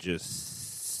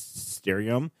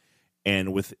magisterium,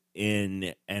 and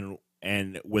within and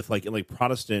with like in like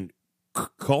Protestant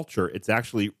culture, it's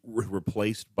actually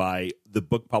replaced by the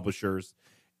book publishers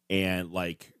and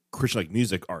like Christian like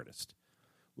music artists.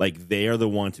 Like they are the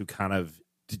ones who kind of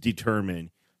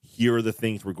determine, here are the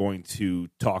things we're going to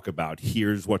talk about.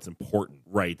 Here's what's important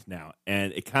right now.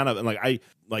 And it kind of, and like I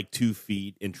like 2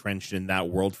 feet entrenched in that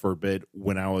world for a bit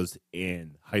when I was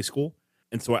in high school.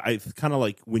 And so I kind of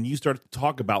like, when you start to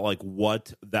talk about like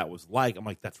what that was like, I'm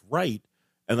like, that's right.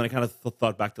 And then I kind of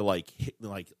thought back to like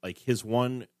his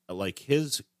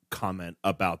comment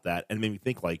about that, and it made me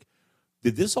think like,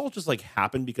 did this all just like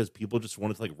happen because people just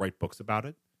wanted to like write books about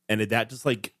it? And did that just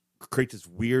like create this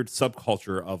weird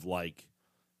subculture of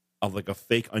a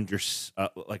fake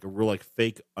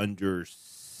fake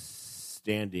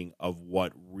understanding of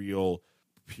what real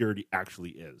purity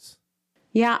actually is?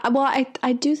 Yeah, well,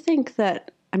 I do think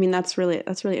that, I mean, that's really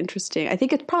interesting. I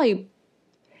think it's probably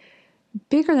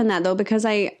bigger than that though, because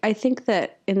I think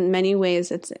that in many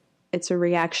ways it's a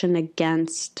reaction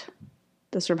against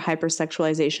the sort of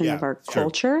hypersexualization of our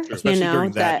culture, sure. Especially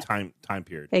during that time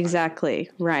period. Exactly.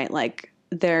 Right. Like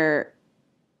I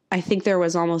think there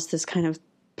was almost this kind of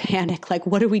panic, like,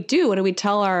 what do we do? What do we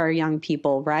tell our young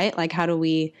people? Right. Like, how do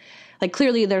we, like,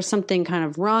 clearly there's something kind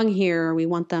of wrong here. We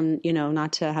want them,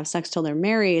 not to have sex till they're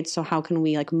married. So how can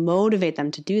we like motivate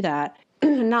them to do that?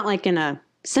 Not like in a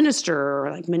sinister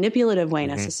or like manipulative way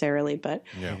necessarily, but,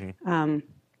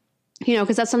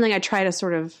 because that's something I try to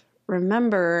sort of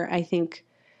remember. I think,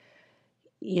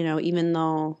 even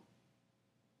though,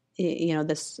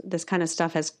 this kind of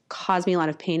stuff has caused me a lot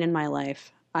of pain in my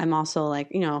life, I'm also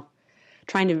like,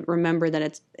 trying to remember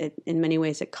that it in many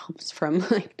ways it comes from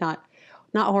like not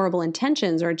horrible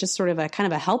intentions, or just sort of a kind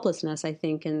of a helplessness, I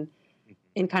think, in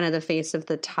kind of the face of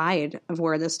the tide of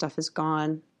where this stuff has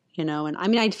gone, and I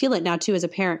mean, I feel it now too as a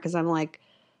parent, because I'm like,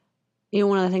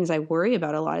 one of the things I worry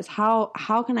about a lot is how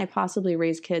can I possibly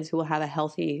raise kids who will have a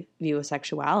healthy view of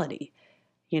sexuality,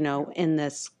 in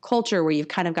this culture where you've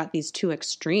kind of got these two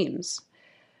extremes,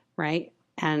 right?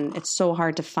 And it's so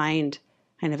hard to find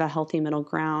kind of a healthy middle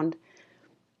ground.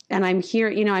 And I'm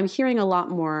hearing a lot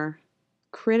more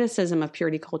criticism of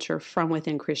purity culture from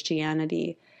within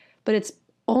Christianity, but it's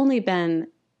only been,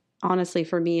 honestly,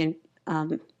 for me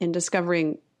in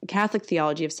discovering Catholic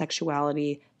theology of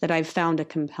sexuality that I've found a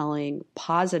compelling,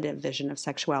 positive vision of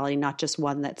sexuality, not just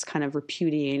one that's kind of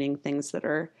repudiating things that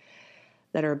are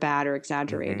bad or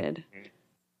exaggerated.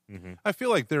 I feel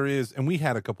like there is, and we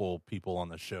had a couple people on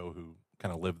the show who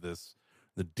kind of live this,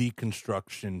 the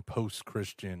deconstruction,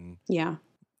 post-Christian,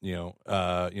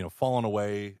 falling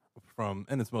away from,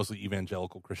 and it's mostly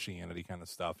evangelical Christianity kind of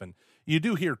stuff. And you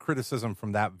do hear criticism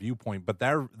from that viewpoint, but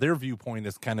their viewpoint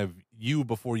is kind of you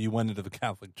before you went into the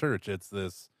Catholic Church. It's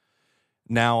this,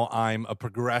 now I'm a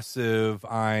progressive,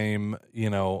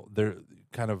 they're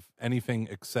kind of anything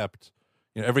except,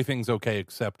 everything's okay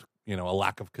except, a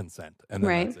lack of consent. And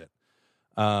then that's it.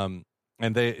 And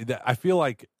I feel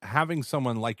like having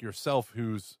someone like yourself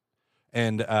who's,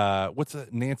 and what's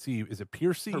Nancy? Is it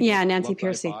Piercy? Yeah, Nancy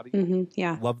Piercy.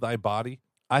 Yeah, Love Thy Body.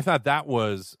 I thought that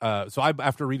was so.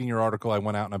 After reading your article, I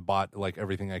went out and I bought like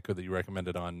everything I could that you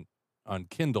recommended on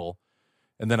Kindle,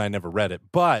 and then I never read it,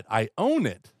 but I own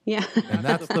it. Yeah, and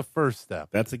that's the first step.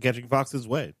 That's the Catching Fox's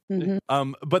way.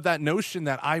 But that notion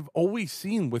that I've always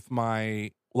seen with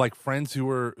my like friends who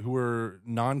are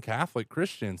non-Catholic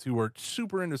Christians who are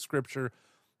super into Scripture.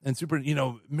 And super,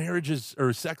 marriages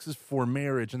or sex is for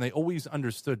marriage. And they always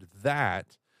understood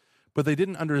that, but they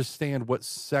didn't understand what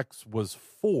sex was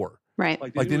for. Right.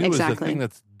 Like they knew it was a thing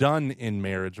that's done in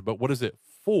marriage, but what is it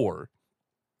for?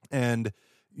 And,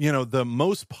 the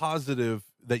most positive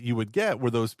that you would get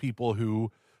were those people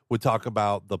who would talk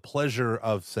about the pleasure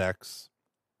of sex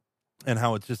and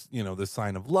how it's just, the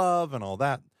sign of love and all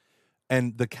that.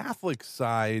 And the Catholic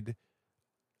side,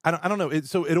 I don't know.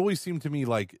 It always seemed to me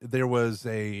like there was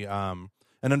an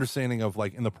understanding of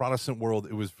like in the Protestant world,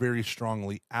 it was very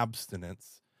strongly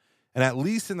abstinence. And at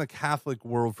least in the Catholic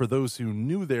world, for those who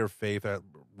knew their faith,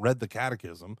 read the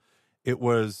catechism,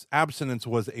 abstinence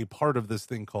was a part of this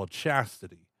thing called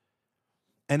chastity.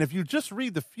 And if you just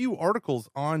read the few articles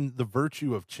on the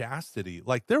virtue of chastity,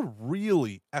 like they're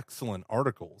really excellent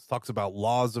articles. Talks about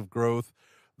laws of growth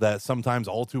that sometimes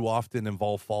all too often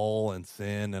involve fall and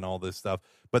sin and all this stuff.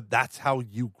 But that's how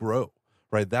you grow,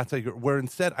 right? That's how where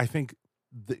instead I think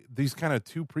these kind of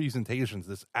two presentations,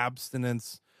 this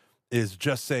abstinence is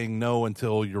just saying no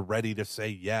until you're ready to say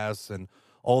yes, and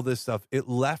all this stuff. It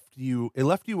left you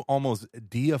almost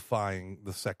deifying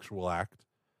the sexual act,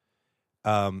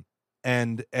 giving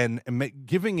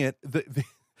it the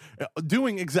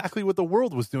doing exactly what the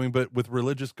world was doing, but with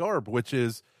religious garb, which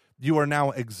is you are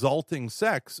now exalting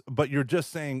sex, but you're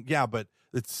just saying, yeah, but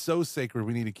it's so sacred,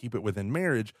 we need to keep it within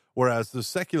marriage. Whereas the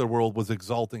secular world was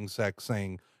exalting sex,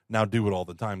 saying, now do it all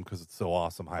the time because it's so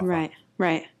awesome. High five.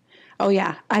 Right. Oh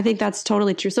yeah, I think that's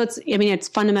totally true. So it's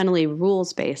fundamentally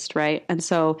rules based, right? And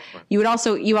so you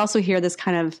also hear this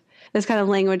kind of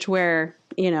language where,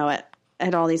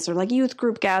 at all these sort of like youth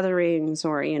group gatherings,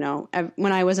 or,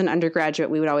 when I was an undergraduate,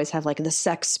 we would always have like the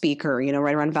sex speaker,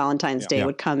 right around Valentine's Day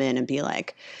would come in and be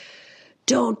like,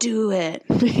 don't do it,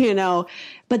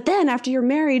 but then after you're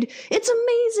married, it's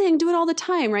amazing. Do it all the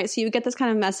time. Right. So you get this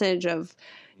kind of message of,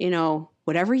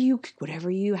 whatever you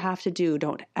have to do,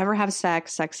 don't ever have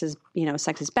sex. Sex is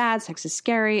bad. Sex is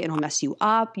scary. It'll mess you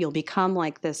up. You'll become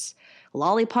like this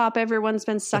lollipop everyone's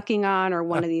been sucking on, or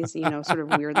one of these, sort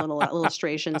of weird little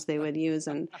illustrations they would use.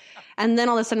 And then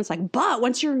all of a sudden it's like, but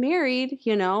once you're married,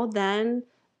 then all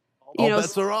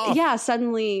bets are off. Yeah,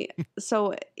 suddenly.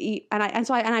 So,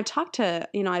 I've talked to,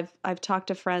 I've talked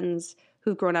to friends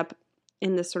who've grown up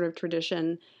in this sort of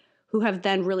tradition who have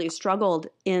then really struggled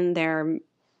in their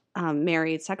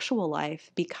married sexual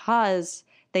life because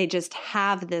they just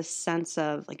have this sense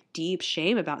of like deep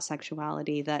shame about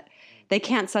sexuality that they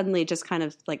can't suddenly just kind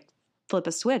of like flip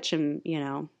a switch and,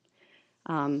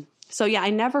 so yeah,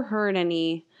 I never heard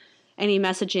any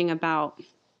messaging about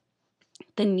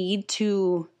the need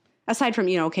to, aside from,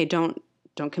 okay, don't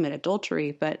commit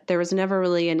adultery, but there was never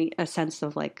really a sense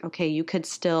of like, okay, you could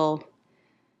still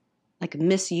like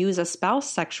misuse a spouse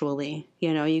sexually,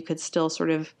 you could still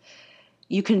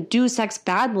you can do sex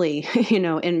badly,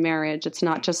 in marriage. It's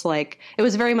not just like, it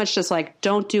was very much just like,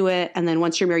 don't do it. And then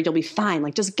once you're married, you'll be fine.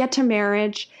 Like just get to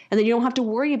marriage and then you don't have to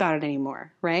worry about it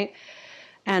anymore. Right.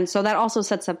 And so that also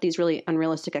sets up these really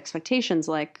unrealistic expectations,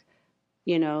 like,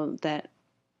 that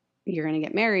you're going to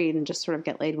get married and just sort of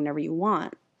get laid whenever you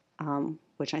want,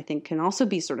 which I think can also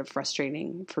be sort of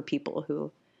frustrating for people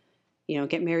who,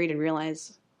 get married and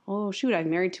realize, oh, shoot, I'm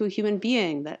married to a human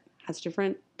being that has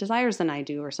different desires than I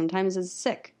do, or sometimes is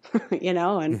sick, and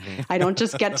I don't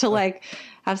just get to like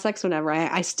have sex whenever.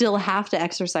 I still have to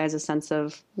exercise a sense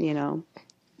of,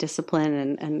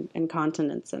 discipline and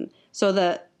continence. And so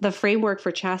the framework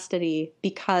for chastity,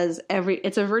 because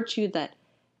it's a virtue that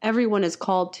everyone is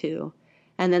called to,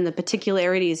 and then the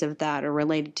particularities of that are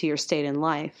related to your state in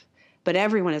life, but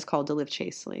everyone is called to live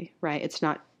chastely, right?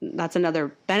 That's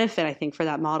another benefit, I think, for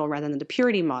that model rather than the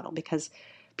purity model, because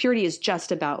purity is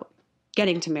just about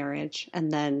getting to marriage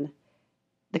and then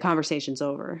the conversation's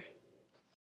over.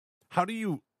 How do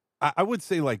you, I would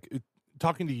say, like,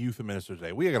 talking to youth ministers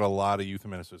today, we got a lot of youth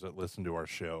ministers that listen to our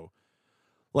show.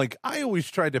 Like, I always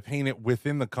tried to paint it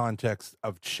within the context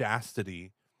of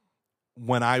chastity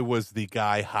when I was the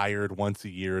guy hired once a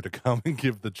year to come and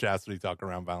give the chastity talk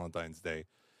around Valentine's Day.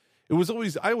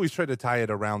 I always try to tie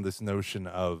it around this notion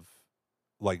of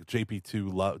like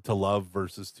JP2 to love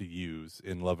versus to use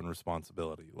in Love and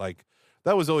Responsibility. Like,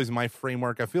 that was always my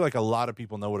framework. I feel like a lot of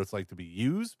people know what it's like to be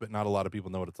used, but not a lot of people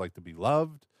know what it's like to be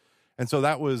loved. And so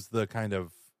that was the kind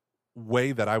of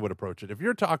way that I would approach it. If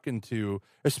you're talking to,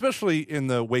 especially in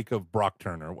the wake of Brock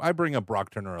Turner, I bring up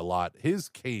Brock Turner a lot. His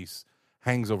case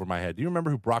hangs over my head. Do you remember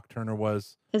who Brock Turner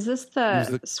was? Is this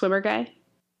the swimmer guy?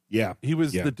 Yeah. He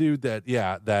was the dude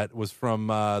that was from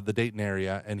the Dayton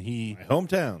area, and my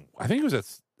hometown. I think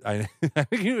I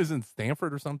think he was in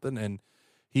Stanford or something, and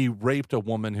he raped a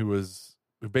woman who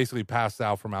basically passed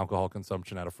out from alcohol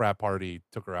consumption at a frat party,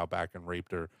 took her out back and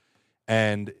raped her.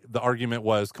 And the argument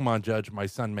was, come on, judge, my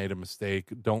son made a mistake.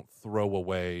 Don't throw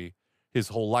away his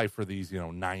whole life for these,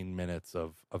 9 minutes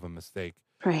of a mistake.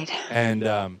 Right.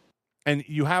 And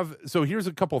you have, so here's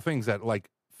a couple things that like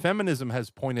feminism has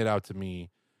pointed out to me,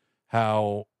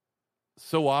 how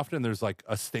so often there's like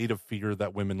a state of fear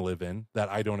that women live in that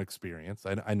I don't experience.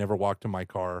 I never walk to my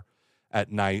car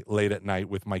late at night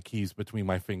with my keys between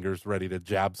my fingers, ready to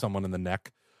jab someone in the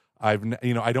neck. I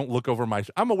don't look over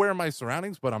I'm aware of my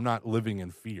surroundings, but I'm not living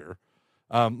in fear.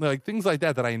 Like things like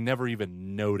that I never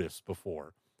even noticed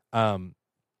before. And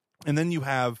then you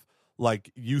have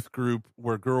like youth group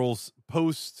where girls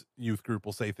post youth group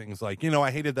will say things like,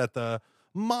 I hated that the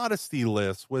modesty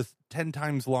list was 10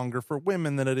 times longer for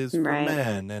women than it is for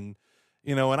men. And,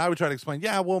 and I would try to explain,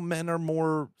 men are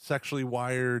more sexually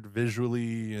wired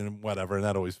visually and whatever. And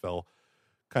that always fell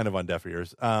kind of on deaf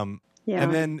ears. And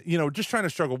then, just trying to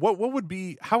struggle. What would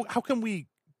be, how can we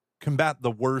combat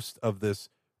the worst of this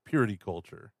purity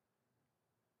culture?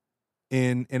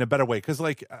 in a better way. Because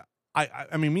like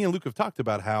I mean, me and Luke have talked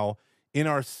about how in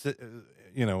our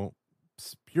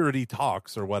purity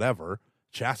talks or whatever,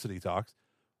 chastity talks,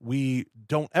 we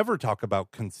don't ever talk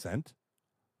about consent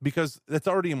because that's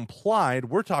already implied.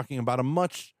 We're talking about a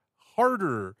much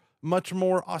harder, much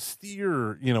more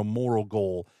austere, moral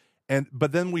goal.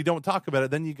 But then we don't talk about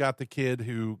it. Then you got the kid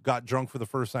who got drunk for the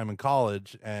first time in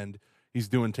college and he's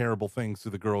doing terrible things to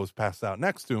the girl who's passed out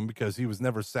next to him because he was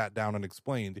never sat down and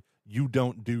explained, you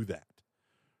don't do that.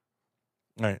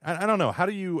 All right. I don't know. How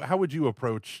would you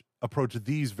approach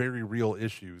these very real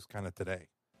issues kind of today?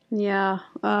 Yeah.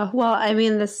 Well, I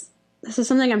mean, this is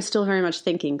something I'm still very much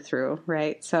thinking through,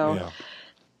 right? So yeah.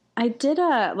 I did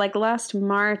last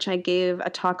March, I gave a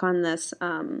talk on this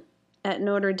at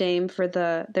Notre Dame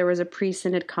there was a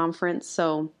pre-synod conference.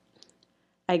 So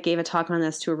I gave a talk on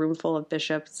this to a room full of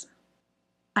bishops.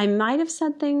 I might have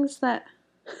said things that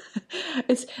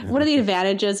it's one of the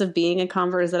advantages of being a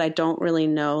convert is that I don't really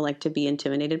know, like, to be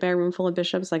intimidated by a room full of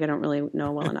bishops. Like, I don't really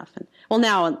know well enough. And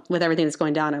now with everything that's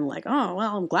going down, I'm like, oh,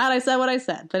 well, I'm glad I said what I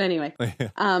said. But anyway.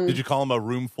 Did you call them a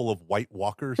room full of White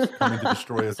Walkers coming to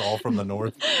destroy us all from the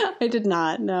north? I did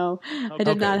not. No, I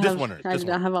did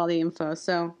not have all the info.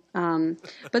 So,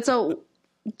 but so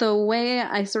the way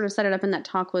I sort of set it up in that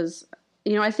talk was,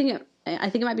 I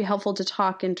think it might be helpful to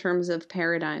talk in terms of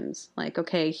paradigms. Like,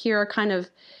 okay, here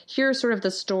are sort of the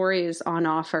stories on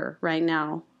offer right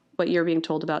now, what you're being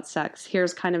told about sex.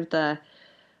 Here's kind of the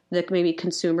maybe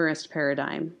consumerist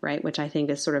paradigm, right? Which I think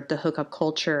is sort of the hookup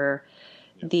culture,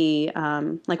 the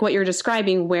like what you're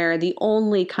describing, where the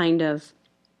only kind of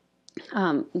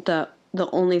the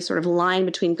only sort of line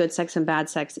between good sex and bad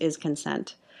sex is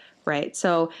consent. Right.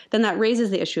 So then that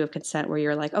raises the issue of consent where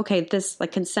you're like, okay, this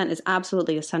consent is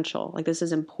absolutely essential. Like this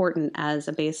is important as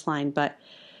a baseline, but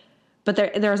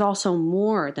there's also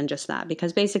more than just that,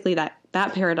 because basically that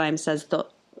paradigm says the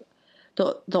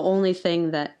only thing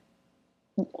that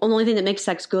makes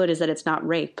sex good is that it's not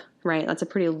rape. Right. That's a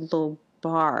pretty low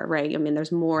bar. Right. I mean,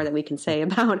 there's more that we can say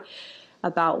about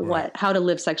how to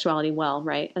live sexuality well,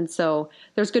 right? And so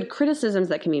there's good criticisms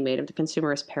that can be made of the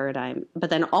consumerist paradigm, but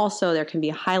then also there can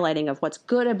be a highlighting of what's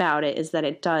good about it is that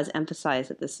it does emphasize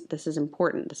that this is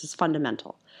important, this is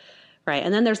fundamental, right?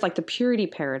 And then there's like the purity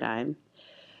paradigm,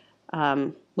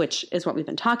 which is what we've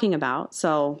been talking about.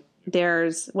 So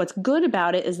there's what's good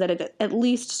about it is that it at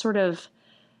least sort of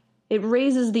it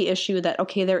raises the issue that,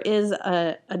 okay, there is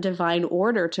a divine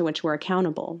order to which we're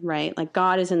accountable, right? Like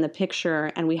God is in the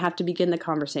picture and we have to begin the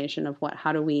conversation of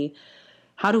how do we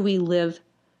live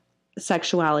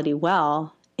sexuality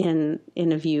well in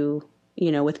a view,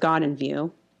 with God in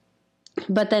view.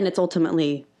 But then it's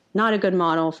ultimately not a good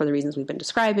model for the reasons we've been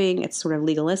describing. It's sort of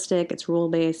legalistic, it's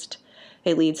rule-based.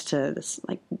 It leads to this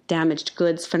like damaged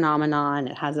goods phenomenon.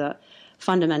 It has a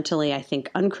fundamentally, I think,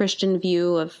 unchristian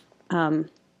view of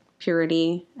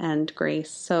purity and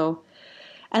grace. So,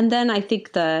 and then I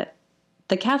think the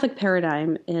Catholic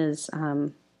paradigm is,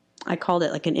 I called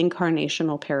it like an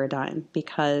incarnational paradigm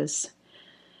because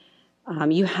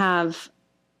you have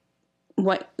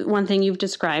one thing you've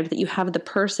described, that you have the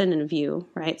person in view,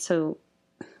 right? So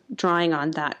drawing on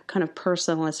that kind of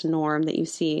personalist norm that you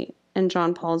see in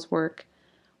John Paul's work,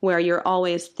 where you're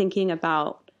always thinking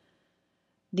about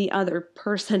the other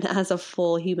person as a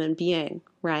full human being,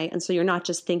 right? And so you're not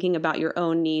just thinking about your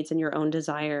own needs and your own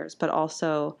desires, but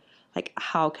also like,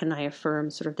 how can I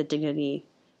affirm sort of the dignity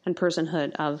and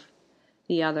personhood of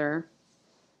the other?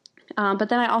 But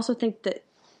then I also think that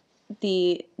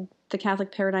the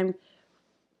Catholic paradigm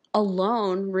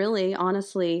alone really,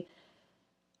 honestly,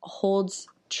 holds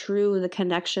true the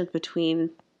connection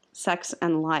between sex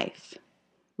and life,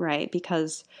 right?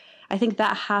 Because I think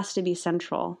that has to be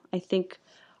central. I think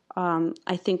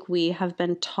we have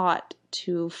been taught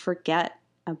to forget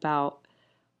about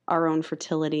our own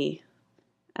fertility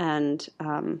and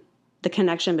the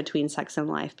connection between sex and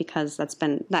life, because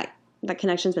that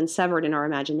connection's been severed in our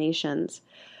imaginations.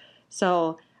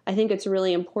 So I think it's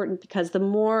really important, because the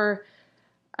more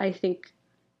I think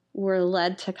we're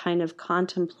led to kind of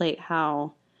contemplate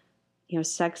how,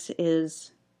 sex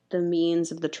is the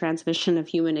means of the transmission of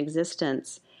human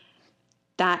existence,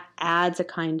 that adds a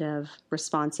kind of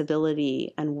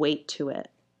responsibility and weight to it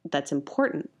that's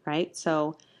important, right?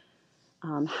 So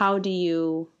how do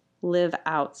you live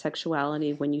out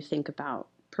sexuality when you think about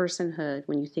personhood,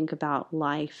 when you think about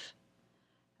life,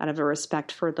 out of a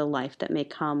respect for the life that may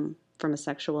come from a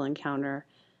sexual encounter,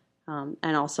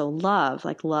 and also love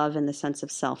in the sense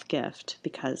of self-gift,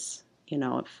 because,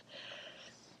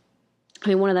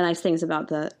 one of the nice things about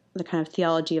the kind of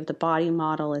theology of the body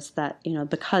model is that,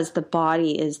 because the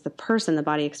body is the person, the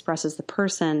body expresses the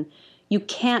person, you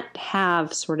can't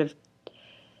have sort of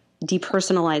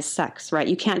depersonalized sex, right?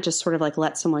 You can't just sort of like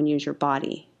let someone use your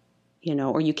body, you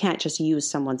know, or you can't just use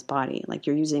someone's body, like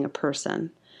you're using a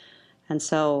person. And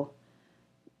so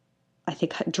I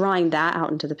think drawing that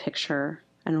out into the picture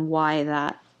and why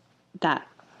that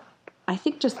I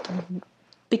think just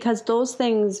because those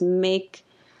things make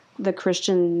the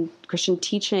Christian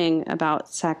teaching about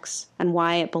sex and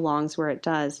why it belongs where it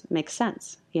does make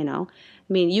sense, you know?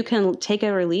 I mean, you can take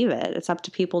it or leave it. It's up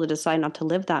to people to decide not to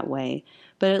live that way.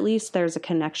 But at least there's a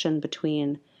connection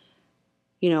between,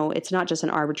 you know, it's not just an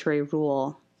arbitrary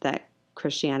rule that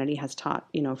Christianity has taught,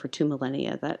 you know, for 2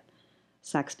 millennia that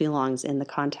sex belongs in the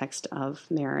context of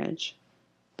marriage.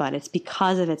 But it's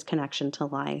because of its connection to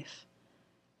life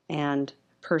and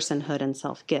personhood and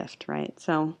self-gift, right?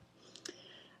 So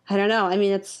I don't know. I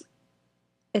mean, it's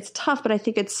tough, but I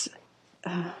think it's,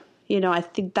 you know, I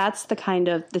think that's the kind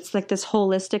of, it's like this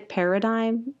holistic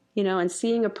paradigm, you know, and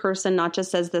seeing a person not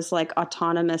just as this like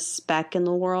autonomous speck in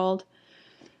the world,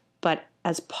 but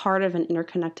as part of an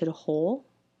interconnected whole,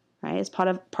 right? As part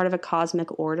of a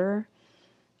cosmic order,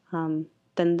 then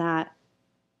that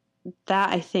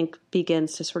I think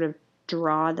begins to sort of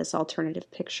draw this alternative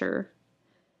picture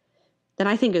that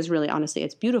I think is really, honestly,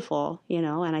 it's beautiful, you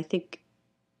know, and I think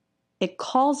it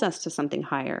calls us to something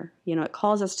higher, you know, it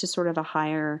calls us to sort of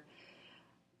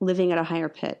living at a higher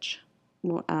pitch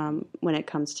when it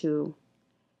comes to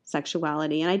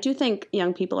sexuality. And I do think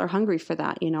young people are hungry for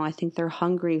that. You know, I think they're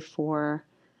hungry for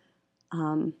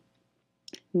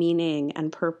meaning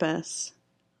and purpose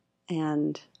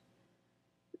and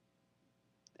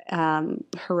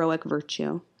heroic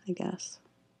virtue, I guess.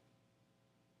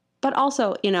 But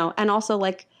also, you know, and also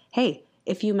like, hey,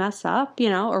 if you mess up,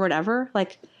 you know, or whatever,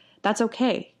 like, that's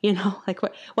okay. You know, like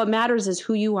what matters is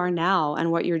who you are now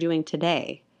and what you're doing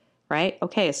today, right?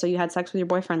 Okay, so you had sex with your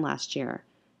boyfriend last year.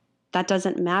 That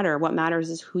doesn't matter. What matters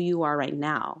is who you are right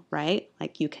now, right?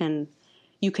 Like you can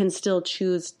still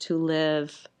choose to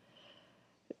live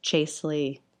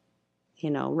chastely, you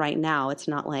know, right now. It's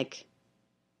not like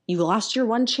you lost your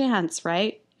one chance,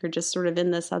 right? You're just sort of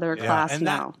in this other class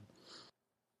now.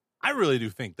 I really do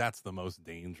think that's the most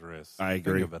dangerous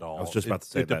thing of it all. I was just about to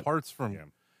say that.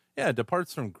 It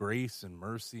departs from grace and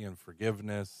mercy and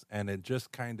forgiveness, and it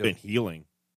just kind of... And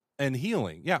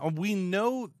healing. Yeah, we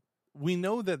know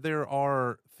that there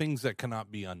are things that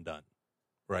cannot be undone,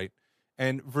 right?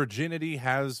 And virginity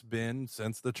has been,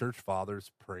 since the church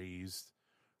fathers, praised,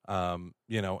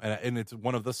 you know, and it's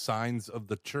one of the signs of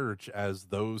the church as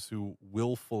those who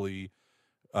willfully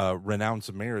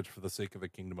renounce marriage for the sake of the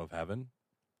kingdom of heaven,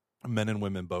 men and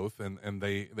women both, and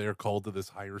they are called to this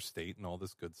higher state and all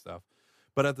this good stuff.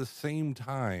 But at the same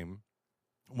time,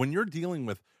 when you're dealing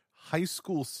with high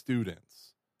school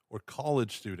students or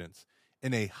college students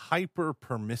in a hyper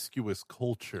promiscuous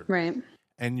culture, right,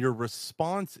 and your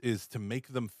response is to make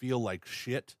them feel like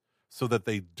shit so that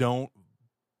they don't,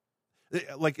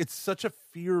 like, it's such a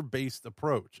fear-based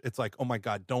approach. It's like, oh my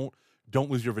God, don't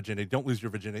lose your virginity. Don't lose your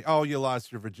virginity. Oh, you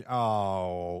lost your virginity.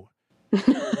 Oh,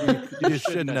 you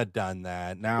shouldn't have done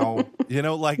that. Now, you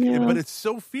know, like, but it's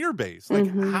so fear-based.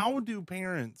 Like, how do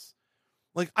parents,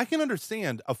 like, I can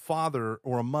understand a father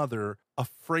or a mother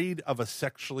afraid of a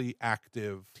sexually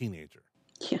active teenager.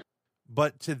 Yeah.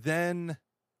 But to then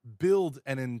build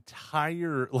an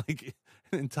entire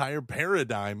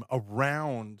paradigm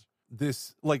around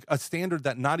this, like a standard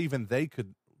that not even they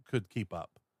could keep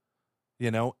up,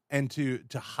 you know, and to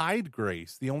hide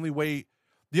grace. The only way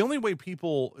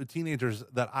people, teenagers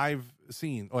that I've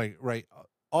seen, like, right,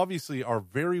 obviously are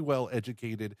very well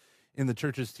educated in the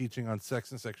church's teaching on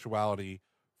sex and sexuality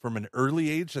from an early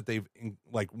age, that they've,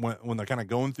 like, when they're kind of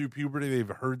going through puberty, they've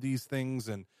heard these things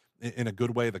and in a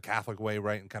good way, the Catholic way,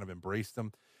 right, and kind of embraced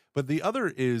them. But the other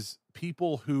is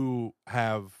people who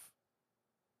have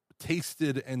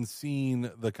tasted and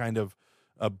seen the kind of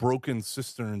broken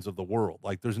cisterns of the world.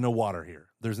 Like, there's no water here.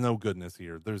 There's no goodness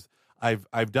here.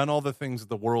 I've done all the things that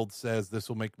the world says this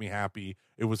will make me happy.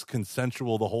 It was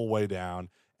consensual the whole way down,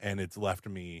 and it's left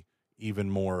me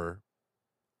even more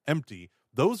empty.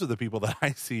 Those are the people that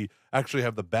I see actually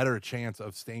have the better chance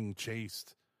of staying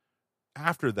chaste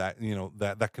after that, you know,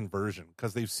 that conversion,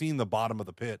 because they've seen the bottom of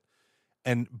the pit.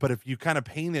 But if you kind of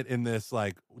paint it in this,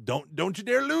 like, don't you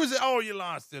dare lose it. Oh, you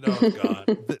lost it. Oh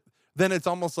God. Then it's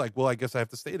almost like, well, I guess I have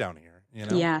to stay down here, you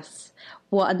know? Yes.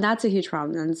 Well, and that's a huge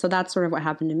problem. And so that's sort of what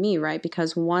happened to me, right?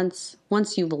 Because once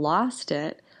you've lost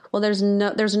it, well, there's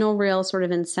no real sort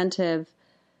of incentive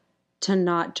to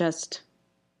not just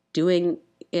doing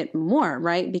it more,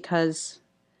 right? Because,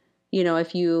 you know,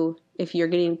 if you're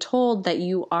getting told that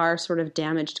you are sort of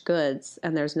damaged goods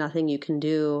and there's nothing you can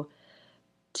do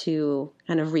to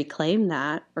kind of reclaim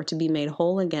that or to be made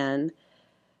whole again,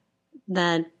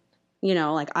 then,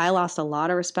 like I lost a lot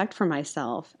of respect for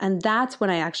myself. And that's when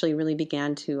I actually really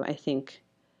began to, I think,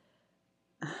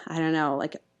 I don't know,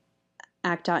 like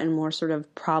act out in more sort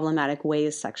of problematic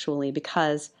ways sexually,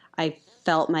 because I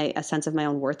felt a sense of my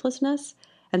own worthlessness.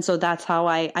 And so that's how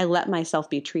I let myself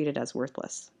be treated as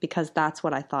worthless, because that's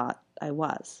what I thought I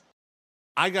was.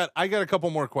 I got a couple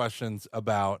more questions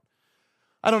about,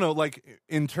 I don't know, like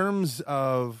in terms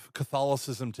of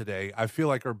Catholicism today, I feel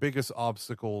like our biggest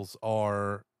obstacles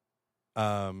are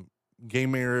gay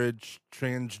marriage,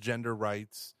 transgender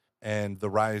rights, and the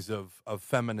rise of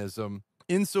feminism,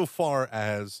 insofar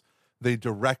as they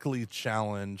directly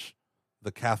challenge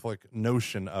the Catholic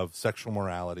notion of sexual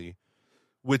morality,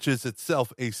 which is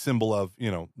itself a symbol of,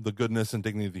 the goodness and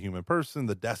dignity of the human person,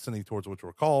 the destiny towards which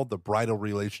we're called, the bridal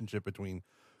relationship between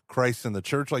Christ and the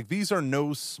church. Like, these are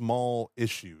no small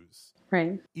issues.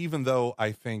 Right. Even though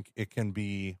I think it can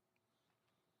be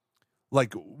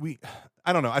like,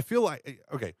 I don't know. I feel like,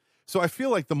 okay. So I feel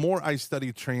like the more I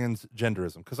study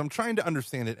transgenderism, because I'm trying to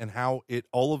understand it and how it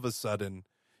all of a sudden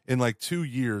in like 2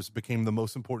 years became the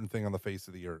most important thing on the face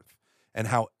of the earth, and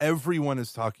how everyone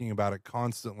is talking about it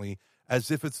constantly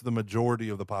as if it's the majority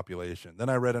of the population. Then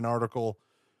I read an article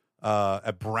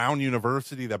at Brown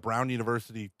University that Brown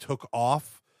University took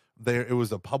off there. It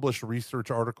was a published research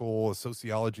article, a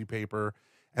sociology paper,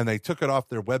 and they took it off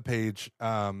their webpage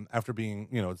after being,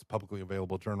 it's a publicly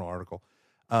available journal article,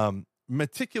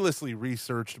 meticulously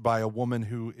researched by a woman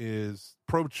who is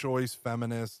pro-choice,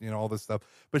 feminist, all this stuff.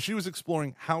 But she was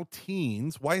exploring how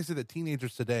why is it that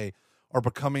teenagers today are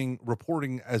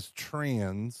reporting as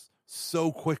trans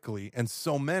so quickly, and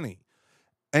so many.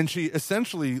 And she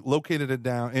essentially located it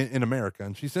down in America,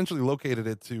 and she essentially located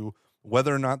it to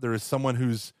whether or not there is someone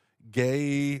who's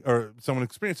gay or someone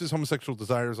experiences homosexual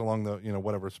desires along the,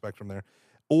 whatever spectrum there,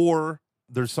 or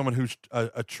there's someone who's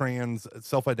a trans,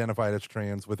 self-identified as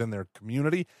trans within their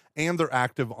community, and they're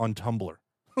active on Tumblr.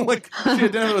 Like, she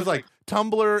identified as like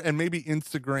Tumblr and maybe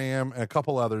Instagram and a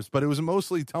couple others, but it was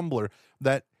mostly Tumblr.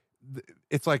 That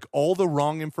it's like all the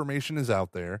wrong information is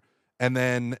out there. And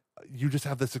then you just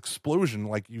have this explosion.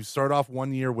 Like, you start off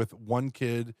one year with one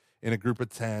kid in a group of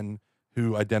 10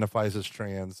 who identifies as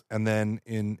trans. And then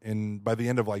by the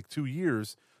end of like 2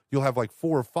 years, you'll have like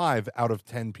 4 or 5 out of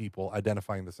 10 people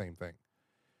identifying the same thing.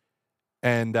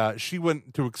 And she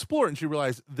went to explore it, and she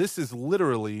realized this is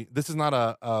not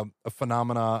a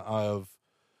phenomena of,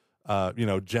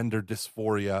 gender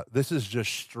dysphoria. This is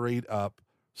just straight up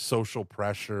social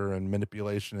pressure and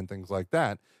manipulation and things like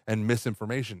that, and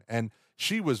misinformation. And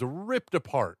she was ripped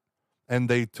apart, and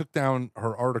they took down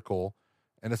her article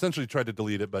and essentially tried to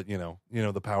delete it, but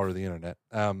the power of the internet.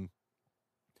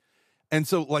 And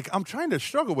so, like, I'm trying to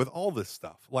struggle with all this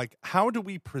stuff. Like, how do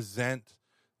we present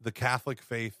the Catholic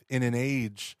faith in an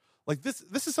age like this?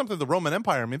 This is something the Roman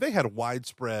Empire, they had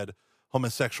widespread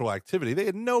homosexual activity. They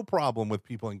had no problem with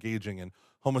people engaging in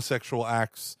homosexual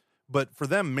acts. But for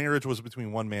them, marriage was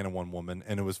between one man and one woman,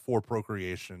 and it was for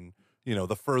procreation,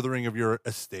 the furthering of your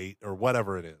estate or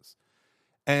whatever it is.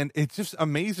 And it just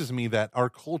amazes me that our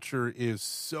culture is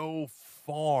so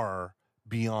far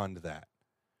beyond that.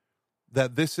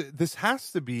 That this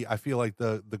has to be, I feel like,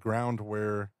 the ground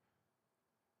where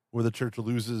the church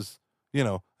loses,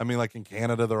 like in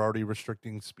Canada, they're already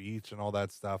restricting speech and all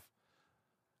that stuff.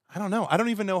 I don't know. I don't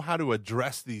even know how to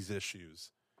address these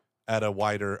issues at a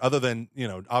wider, other than,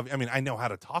 I know how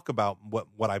to talk about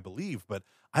what I believe, but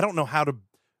I don't know how to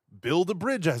build a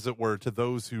bridge, as it were, to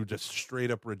those who just straight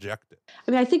up reject it.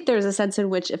 I think there's a sense in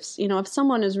which if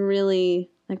someone is really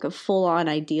like a full on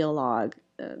ideologue,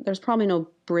 there's probably no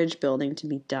bridge building to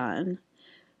be done.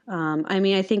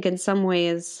 I think in some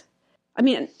ways,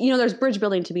 there's bridge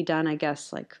building to be done, I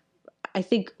guess. Like, I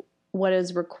think what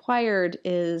is required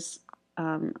is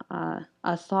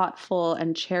a thoughtful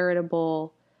and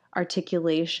charitable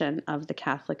articulation of the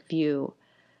Catholic view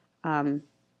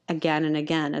again and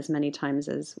again, as many times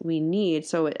as we need.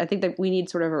 So I think that we need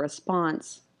sort of a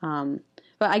response. But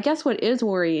I guess what is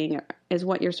worrying is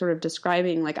what you're sort of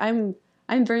describing. Like, I'm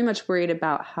very much worried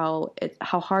about how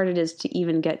hard it is to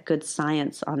even get good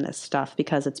science on this stuff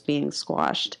because it's being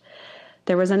squashed.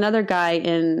 There was another guy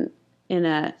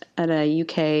at a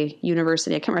UK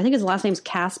university. I can't remember. I think his last name's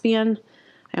Caspian.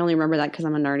 I only remember that because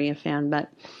I'm a Narnia fan, but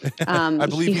I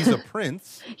believe he's a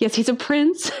prince. Yes, he's a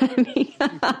prince.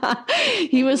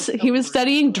 He was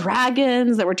studying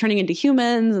dragons that were turning into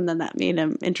humans, and then that made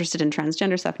him interested in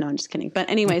transgender stuff. No, I'm just kidding. But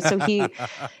anyway, so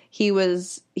he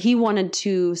wanted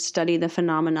to study the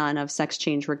phenomenon of sex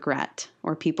change regret,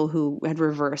 or people who had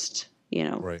reversed,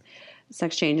 right.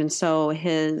 sex change, and so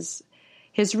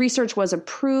his research was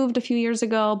approved a few years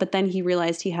ago, but then he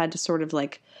realized he had to sort of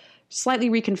like slightly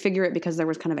reconfigure it because there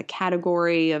was kind of a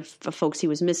category of folks he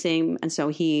was missing. And so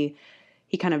he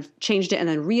kind of changed it and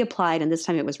then reapplied. And this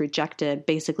time it was rejected,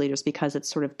 basically just because it's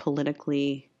sort of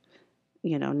politically,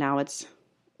 now it's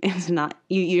not,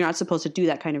 you're not supposed to do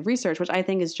that kind of research, which I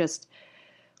think is just,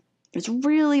 it's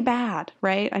really bad,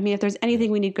 right? I mean, if there's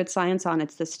anything we need good science on,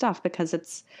 it's this stuff, because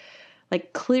it's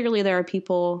like, clearly there are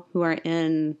people who are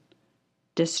in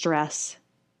distress,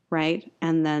 right?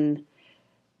 And then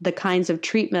the kinds of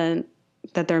treatment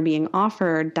that they're being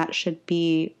offered, that should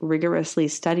be rigorously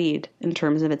studied in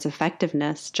terms of its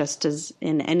effectiveness, just as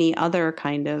in any other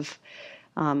kind of,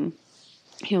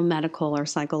 medical or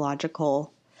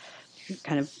psychological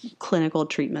kind of clinical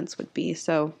treatments would be.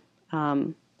 So,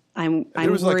 I'm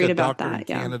worried about that. In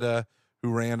Canada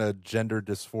who ran a gender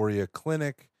dysphoria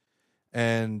clinic,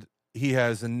 and he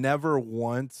has never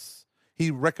once, he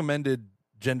recommended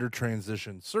gender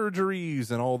transition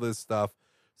surgeries and all this stuff.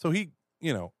 So he,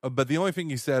 but the only thing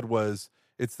he said was,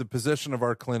 it's the position of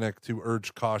our clinic to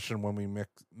urge caution when we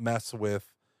mess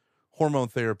with hormone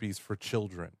therapies for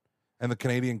children. And the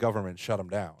Canadian government shut him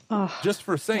down just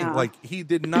for saying, like, he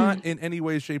did not in any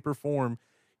way, shape, or form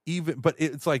but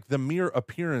it's like the mere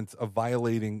appearance of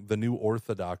violating the new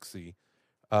orthodoxy.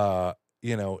 It's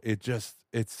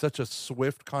such a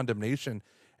swift condemnation.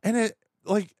 And it,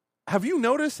 like, have you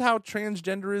noticed how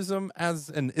transgenderism as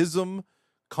an ism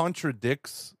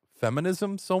contradicts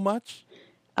feminism so much?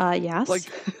 Yes. Like,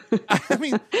 I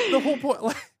mean, the whole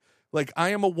point, like I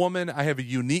am a woman, I have a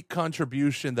unique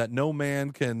contribution that no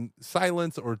man can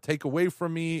silence or take away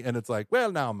from me. And it's like,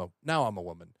 well, now I'm a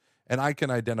woman, and I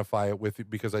can identify it with it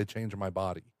because I changed my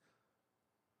body.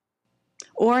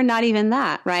 Or not even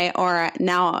that, right? Or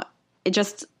now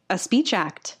just a speech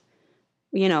act,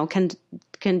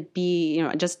 can be,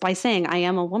 just by saying I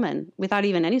am a woman without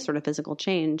even any sort of physical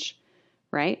change,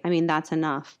 right? I mean, that's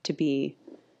enough to be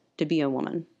a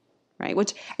woman, right?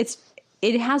 Which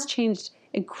it has changed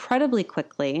incredibly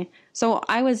quickly. So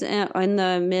I was in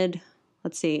the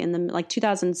in the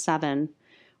 2007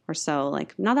 or so,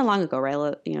 like not that long ago,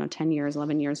 right? 10 years,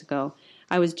 11 years ago,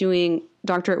 I was doing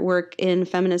doctorate work in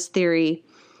feminist theory,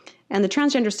 and the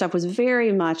transgender stuff was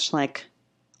very much like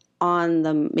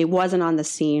it wasn't on the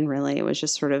scene really. It was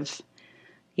just sort of,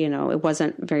 it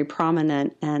wasn't very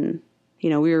prominent. And, we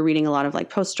were reading a lot of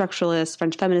like post-structuralist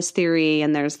French feminist theory.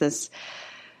 And there's this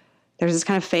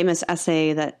kind of famous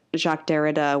essay that Jacques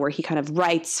Derrida, where he kind of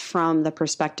writes from the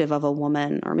perspective of a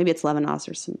woman, or maybe it's Levinas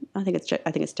or I think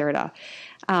it's Derrida.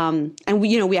 And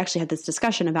we actually had this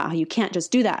discussion about how you can't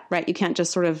just do that, right? You can't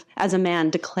just sort of, as a man,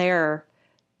 declare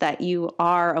that you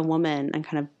are a woman and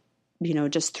kind of,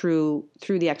 just through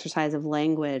the exercise of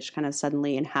language, kind of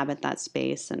suddenly inhabit that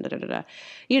space and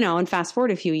and fast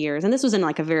forward a few years. And this was in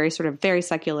like a very sort of very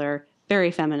secular, very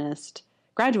feminist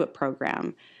graduate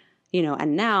program,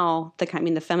 and now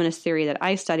the feminist theory that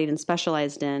I studied and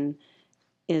specialized in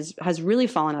has really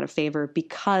fallen out of favor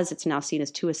because it's now seen as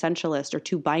too essentialist or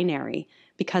too binary,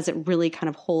 because it really kind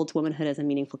of holds womanhood as a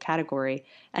meaningful category.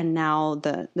 And now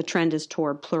the trend is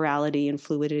toward plurality and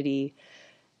fluidity.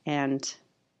 And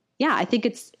yeah, I think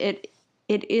it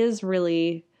is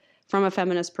really, from a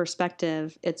feminist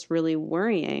perspective, it's really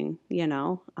worrying,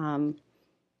 and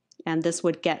this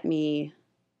would get me,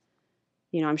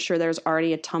 I'm sure there's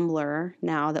already a Tumblr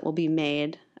now that will be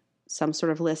made, some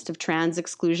sort of list of trans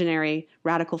exclusionary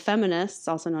radical feminists,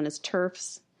 also known as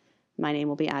TERFs. My name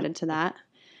will be added to that.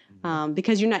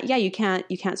 Because you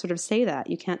can't sort of say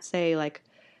that. You can't say like,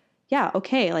 yeah,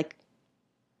 okay, like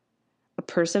a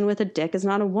person with a dick is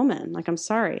not a woman. Like, I'm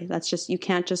sorry. That's just, you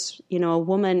can't just, a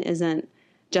woman isn't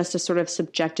just a sort of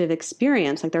subjective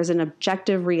experience. Like, there's an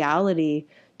objective reality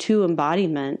to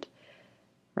embodiment,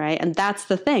 right? And that's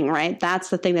the thing, right? That's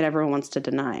the thing that everyone wants to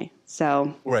deny.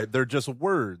 So, right, they're just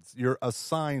words. You're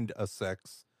assigned a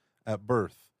sex at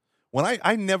birth. When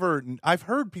I've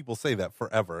heard people say that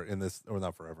forever in this, or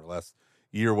not forever, last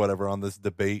year, whatever, on this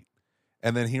debate.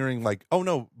 And then hearing like, oh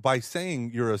no, by saying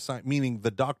you're assigned, meaning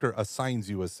the doctor assigns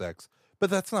you a sex,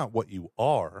 but that's not what you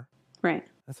are. Right.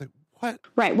 That's like, what?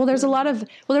 Right. Well, there's a lot of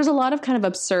kind of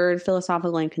absurd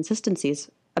philosophical inconsistencies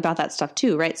about that stuff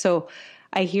too, right? So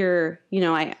I hear,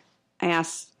 I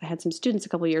had some students a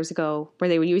couple of years ago where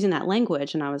they were using that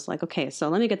language, and I was like, okay, so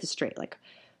let me get this straight. Like,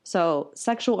 so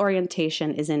sexual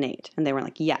orientation is innate. And they were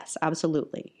like, yes,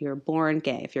 absolutely. You're born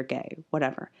gay if you're gay,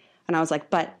 whatever. And I was like,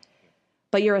 but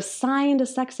you're assigned a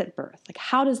sex at birth. Like,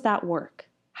 how does that work?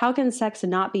 How can sex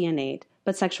not be innate,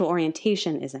 but sexual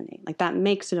orientation is innate? Like, that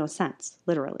makes no sense,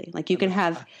 literally. Like, you can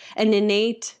have an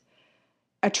innate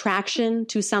attraction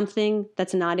to something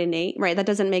that's not innate, right? That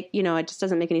doesn't make, it just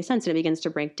doesn't make any sense, and it begins to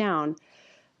break down.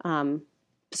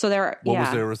 So there, What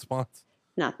was their response?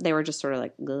 No, they were just sort of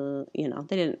like,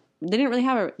 they didn't really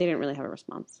have a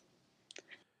response.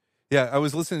 Yeah, I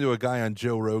was listening to a guy on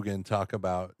Joe Rogan talk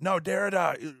about, no,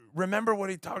 Derrida, remember what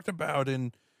he talked about,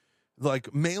 and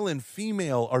like male and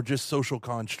female are just social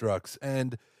constructs,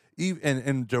 and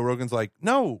Joe Rogan's like,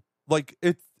 no, like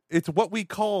it's what we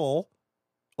call,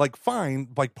 like, fine,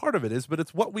 like part of it is, but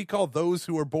it's what we call those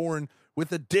who are born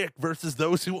with a dick versus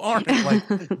those who aren't. Like,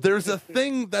 there's a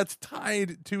thing that's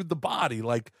tied to the body.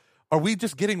 Like, are we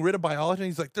just getting rid of biology? And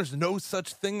he's like, there's no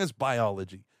such thing as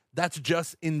biology. That's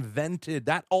just invented.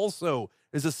 That also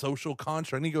is a social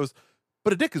construct. And he goes,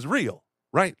 but a dick is real,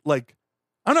 right? Like,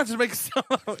 I'm not just making stuff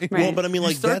up. Right. Well, but I mean,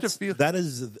 like, that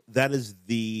is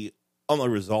the only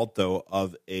result, though,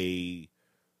 of a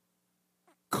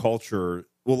culture.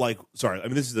 Well, like, sorry, I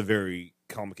mean, this is a very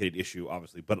complicated issue,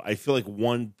 obviously, but I feel like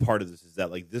one part of this is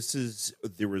that, like, this is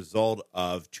the result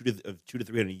of 200 to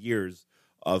 300 years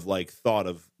of, like, thought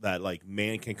of that, like,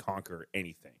 man can conquer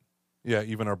anything. Yeah,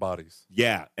 even our bodies.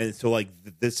 Yeah, and so, like,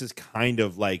 this is kind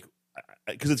of like,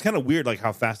 because it's kind of weird, like,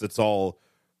 how fast it's all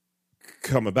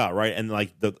come about, right? And,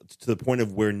 like, to the point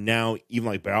of where now even,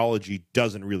 like, biology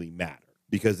doesn't really matter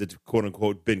because it's, quote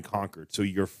unquote, been conquered. So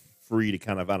you're free to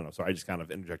kind of, I don't know. So I just kind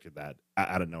of interjected that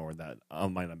out of nowhere. That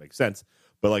might not make sense,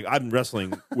 but, like, I'm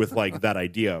wrestling with, like, that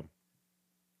idea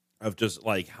of just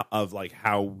like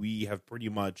how we have pretty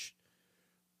much,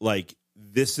 like,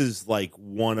 this is like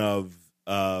one of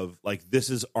like, this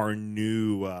is our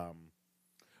new.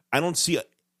 I don't see.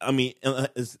 I mean,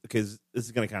 because this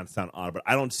is going to kind of sound odd, but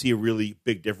I don't see a really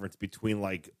big difference between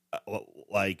like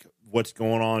what's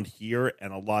going on here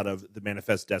and a lot of the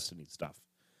Manifest Destiny stuff.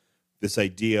 This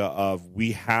idea of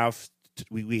we have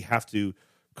to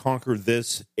conquer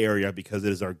this area because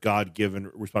it is our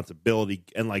God-given responsibility,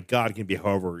 and, like, God can be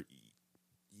however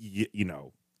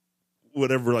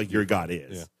whatever, like, your God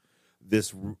is. Yeah.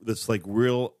 This like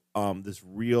real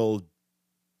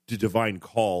divine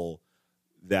call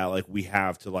that, like, we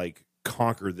have to, like,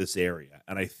 conquer this area,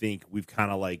 and I think we've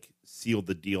kind of, like, sealed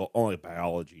the deal on, like,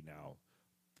 biology now,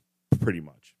 pretty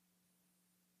much.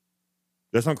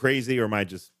 Does that sound crazy, or am I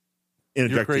just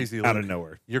interjecting crazy, out Luke. of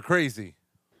nowhere? You're crazy.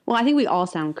 Well, I think we all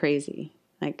sound crazy.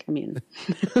 Like, I mean,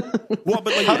 Well,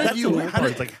 but, like, that's the weird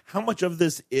part. It's like, how much of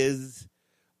this is,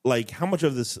 like, how much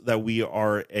of this that we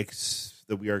are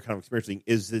kind of experiencing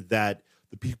is it that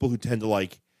the people who tend to,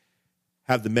 like,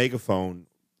 have the megaphone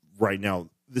right now,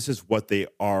 this is what they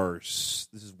are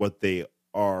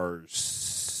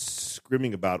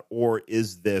screaming about, or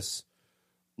is this,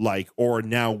 like, or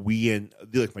now we in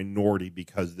the, like, minority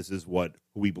because this is what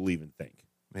we believe and think?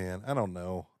 Man, I don't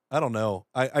know.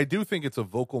 I do think it's a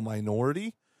vocal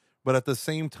minority, but at the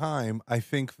same time, I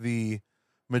think the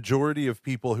majority of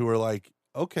people who are like,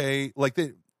 okay, like,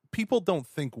 people don't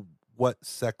think what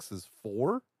sex is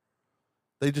for.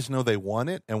 They just know they want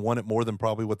it, and want it more than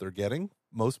probably what they're getting,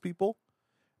 most people.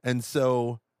 And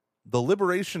so the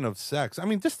liberation of sex, I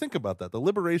mean, just think about that. The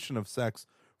liberation of sex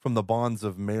from the bonds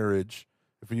of marriage,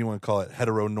 if you want to call it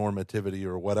heteronormativity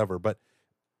or whatever, but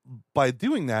by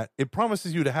doing that, it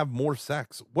promises you to have more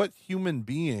sex. What human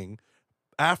being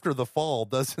after the fall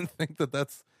doesn't think that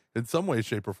that's in some way,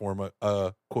 shape, or form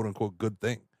a quote unquote good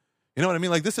thing? You know what I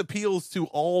mean? Like, this appeals to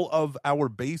all of our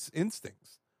base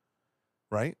instincts,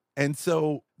 right? And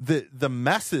so the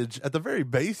message at the very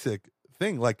basic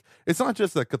thing, like, it's not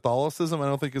just that Catholicism, I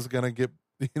don't think, is going to get,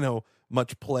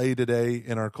 much play today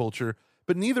in our culture,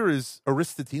 but neither is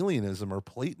Aristotelianism or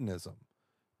Platonism,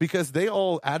 because they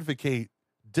all advocate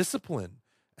discipline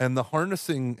and the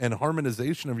harnessing and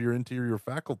harmonization of your interior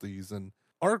faculties. And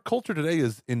our culture today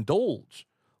is indulge.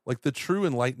 Like, the true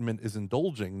enlightenment is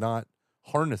indulging, not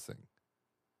harnessing.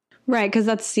 right, because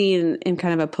that's seen in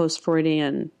kind of a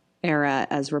post-Freudian era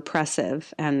as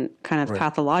repressive and kind of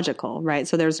pathological, right?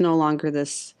 So there's no longer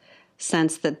this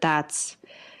sense that that's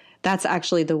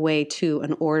actually the way to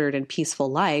an ordered and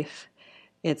peaceful life.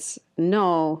 It's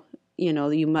no,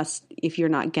 you must, if you're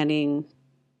not getting,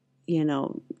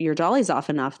 your dollies off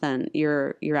enough, then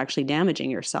you're actually damaging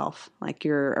yourself. Like,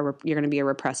 you're going to be a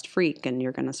repressed freak, and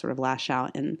you're going to sort of lash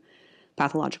out in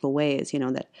pathological ways.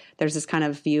 That there's this kind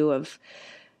of view of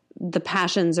the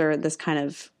passions, or this kind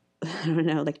of, I don't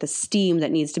know, like the steam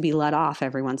that needs to be let off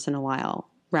every once in a while,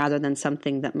 rather than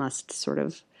something that must sort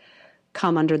of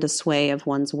come under the sway of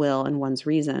one's will and one's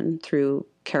reason through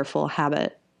careful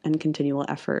habit and continual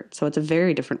effort. So it's a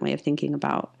very different way of thinking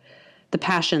about the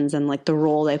passions and, like, the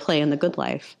role they play in the good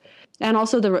life. And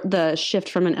also the shift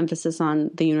from an emphasis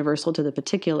on the universal to the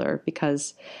particular,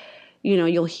 because,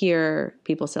 you'll hear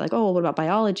people say like, oh, well, what about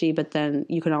biology? But then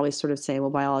you can always sort of say, well,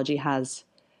 biology has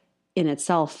in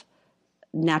itself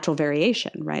natural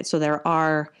variation, right? So there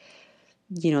are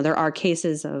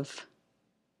cases of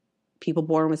people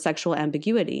born with sexual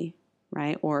ambiguity,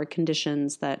 right? Or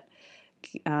conditions that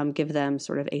give them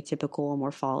sort of atypical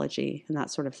morphology and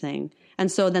that sort of thing.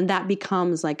 And so then that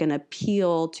becomes like an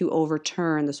appeal to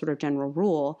overturn the sort of general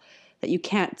rule that you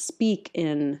can't speak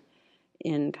in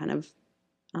kind of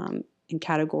in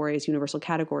categories, universal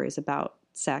categories about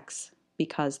sex,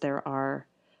 because there are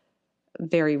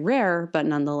very rare but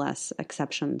nonetheless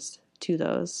exceptions to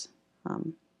those.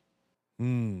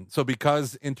 So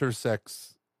because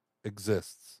intersex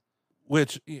exists,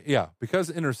 because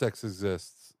intersex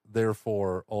exists,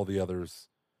 therefore all the others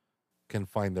can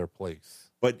find their place.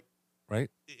 But right?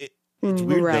 It's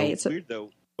weird, right. Though. Weird though.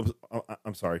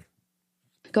 I'm sorry.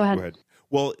 Go ahead.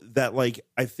 Well, that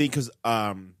I think because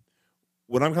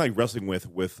what I'm kind of wrestling with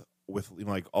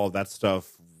like all that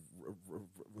stuff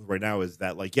right now is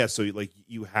that so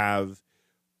you have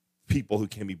people who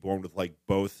can be born with like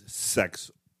both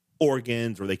sex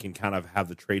organs, or they can kind of have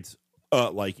the traits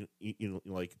of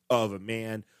a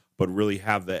man, but really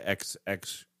have the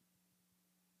XX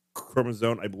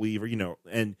chromosome, I believe,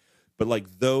 but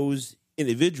like those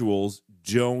individuals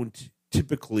don't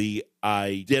typically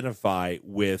identify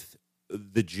with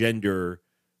the gender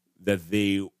that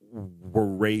they were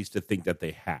raised to think that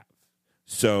they have.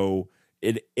 So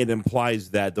it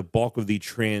implies that the bulk of the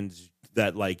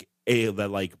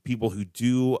people who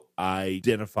do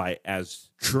identify as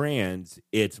trans,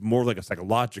 it's more like a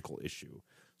psychological issue.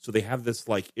 So they have this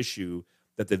issue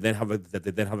that they then have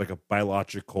a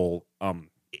biological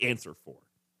answer for,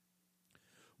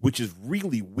 which is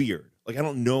really weird. I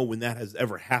don't know when that has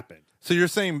ever happened. So you're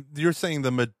saying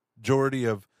the majority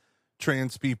of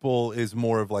trans people is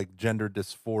more of gender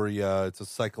dysphoria. It's a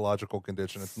psychological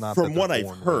condition. It's not from what I've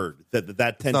heard that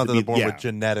tends it's not to that be they're born with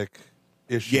genetic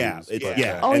issues. Yeah.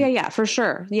 Oh, yeah, for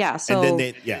sure. Yeah. So and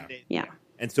then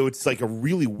and so it's a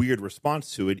really weird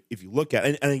response to it if you look at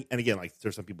it. And again,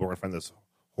 there's some people who are going to find this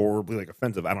horribly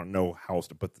offensive. I don't know how else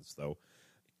to put this though,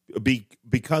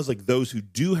 because those who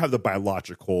do have the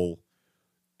biological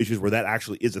issues where that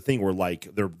actually is a thing, where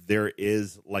there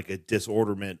is a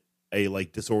disordered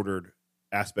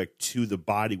aspect to the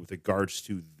body with regards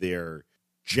to their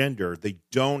gender. They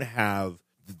don't have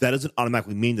that. Doesn't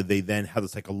automatically mean that they then have the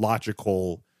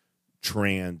psychological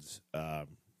trans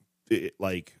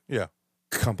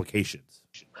complications.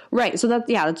 Right. So those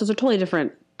are totally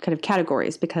different kind of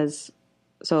categories, because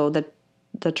the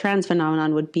trans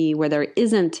phenomenon would be where there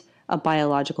isn't a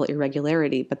biological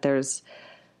irregularity, but there's,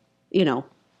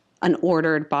 an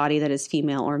ordered body that is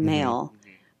female or male,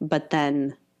 but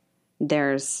then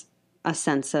there's a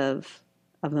sense of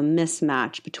a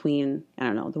mismatch between, I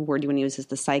don't know, the word you want to use is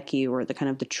the psyche, or the kind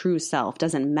of the true self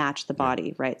doesn't match the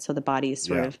body, right? So the body is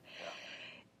sort of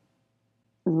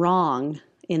wrong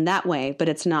in that way, but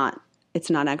it's not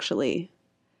actually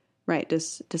right,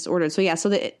 disordered. So so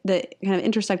the kind of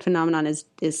intersect phenomenon is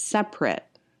separate.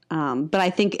 But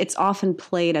I think it's often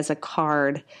played as a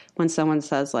card when someone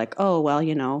says oh,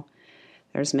 well,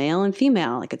 there's male and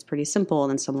female, it's pretty simple.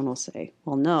 And then someone will say,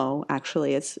 well, no,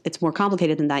 actually it's more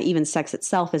complicated than that. Even sex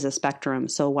itself is a spectrum.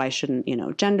 So why shouldn't,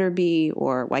 gender be,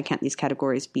 or why can't these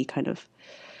categories be kind of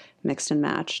mixed and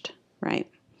matched? Right.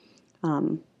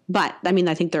 But I mean,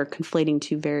 I think they're conflating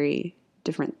two very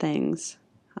different things.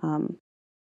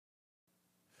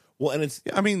 Well, and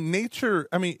nature.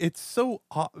 It's so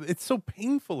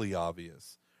painfully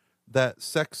obvious that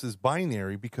sex is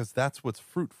binary because that's what's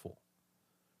fruitful,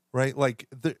 right?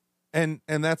 And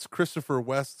that's Christopher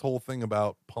West's whole thing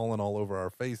about pollen all over our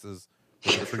faces,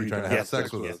 with a tree trying to have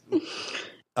sex with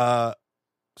us.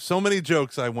 So many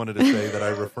jokes I wanted to say that I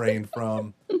refrained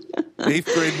from.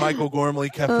 8th grade Michael Gormley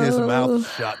kept his mouth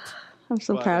shut. I'm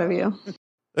so proud of you.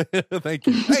 Thank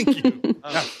you.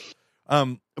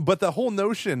 But the whole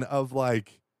notion of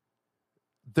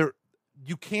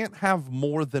you can't have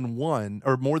more than one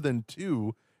or more than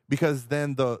two, because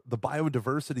then the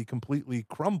biodiversity completely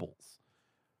crumbles.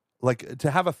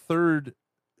 To have a third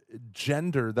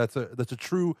gender that's a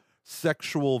true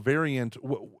sexual variant,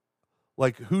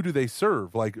 who do they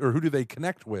serve? Or who do they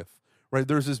connect with? Right?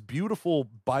 There's this beautiful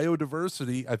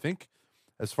biodiversity. I think,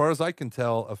 as far as I can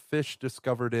tell, a fish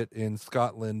discovered it in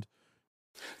Scotland.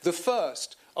 The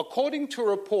first, according to a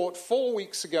report 4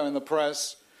 weeks ago in the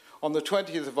press on the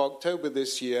 20th of October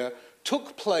this year,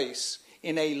 took place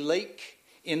in a lake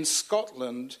in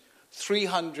Scotland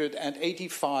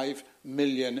 385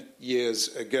 million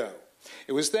years ago.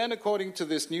 It was then, according to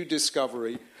this new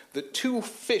discovery, that two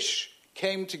fish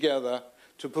came together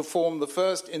to perform the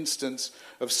first instance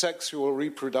of sexual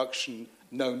reproduction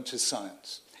known to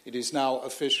science. It is now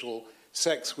official.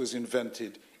 Sex was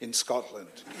invented in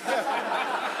Scotland.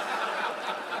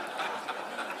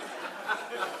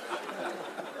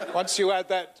 Once you add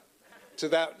that to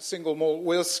that single malt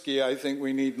whiskey, I think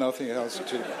we need nothing else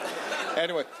to.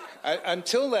 Anyway,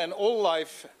 until then, all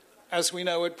life, as we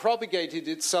know, had propagated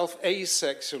itself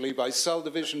asexually by cell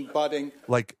division, budding.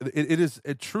 Like, it is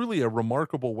truly a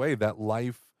remarkable way that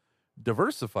life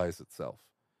diversifies itself,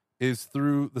 is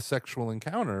through the sexual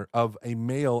encounter of a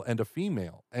male and a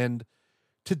female. And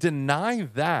to deny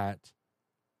that,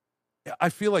 I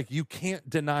feel like you can't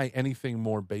deny anything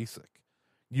more basic.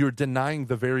 You're denying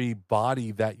the very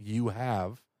body that you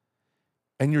have,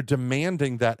 and you're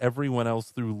demanding that everyone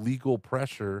else, through legal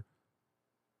pressure,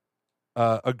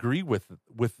 agree with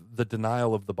the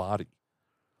denial of the body.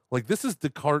 Like, this is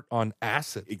Descartes on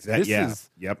acid. Exactly. This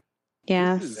Yep.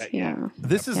 Yes. Yeah.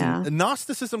 This is Yeah.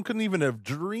 Gnosticism couldn't even have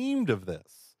dreamed of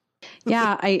this.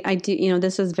 Yeah, I do. You know,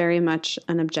 this is very much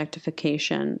an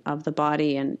objectification of the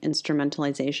body and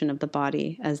instrumentalization of the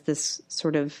body as this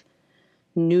sort of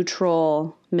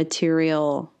neutral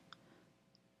material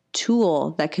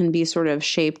tool that can be sort of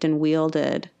shaped and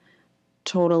wielded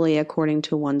totally according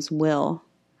to one's will,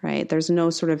 right? There's no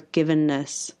sort of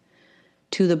givenness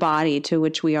to the body to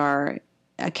which we are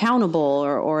accountable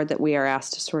or that we are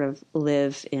asked to sort of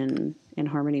live in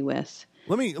harmony with.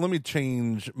 Let me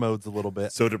change modes a little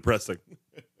bit. So depressing.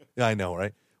 Yeah, I know,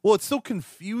 right? Well, it's so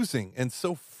confusing and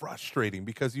so frustrating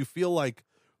because you feel like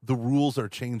the rules are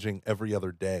changing every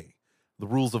other day. The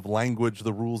rules of language,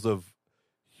 the rules of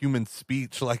human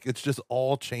speech, like it's just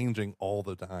all changing all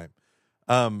the time.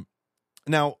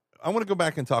 Now, I want to go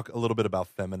back and talk a little bit about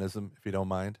feminism, if you don't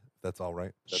mind. If that's all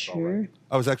right. That's Sure. all right.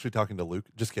 I was actually talking to Luke.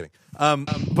 Just kidding.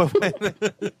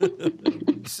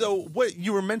 So what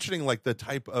you were mentioning, like the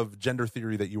type of gender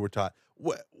theory that you were taught.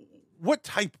 What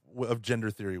type of gender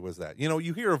theory was that? You know,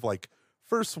 you hear of like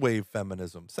first wave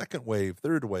feminism, second wave,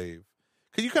 third wave.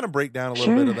 Could you kind of break down a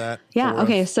little bit of that? Yeah.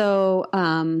 Okay. So,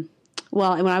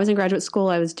 well, when I was in graduate school,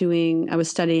 I was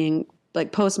studying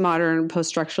like postmodern,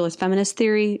 post-structuralist feminist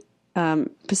theory.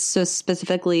 So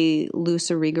specifically Luce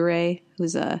Irigaray,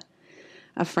 who's a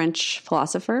French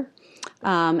philosopher.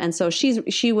 And so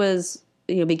she was,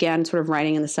 began sort of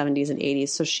writing in the 70s and 80s.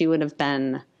 So she would have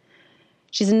been,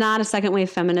 she's not a second wave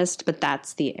feminist, but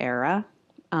that's the era.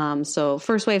 So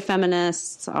first wave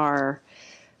feminists are,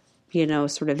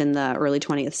 sort of in the early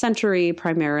 20th century,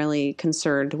 primarily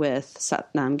concerned with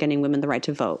getting women the right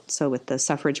to vote. So with the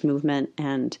suffrage movement,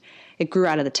 and it grew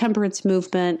out of the temperance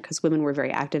movement because women were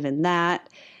very active in that.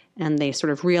 And they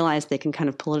sort of realized they can kind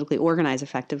of politically organize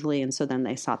effectively. And so then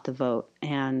they sought the vote.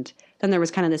 And then there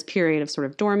was kind of this period of sort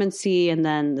of dormancy. And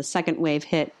then the second wave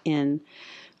hit in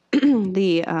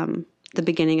the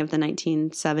beginning of the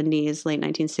 1970s, late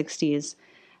 1960s.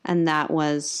 And that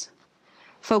was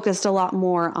focused a lot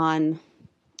more on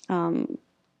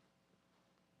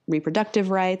reproductive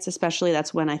rights, especially.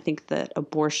 That's when I think that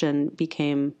abortion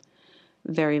became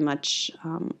very much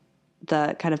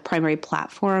the kind of primary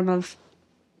platform of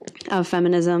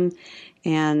feminism.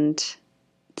 And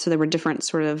so there were different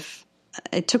sort of,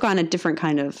 it took on a different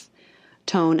kind of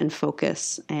tone and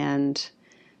focus. And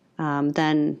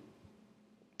then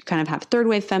you kind of have third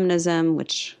wave feminism,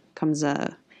 which comes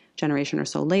a generation or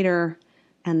so later.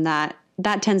 And that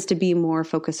tends to be more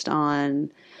focused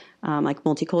on like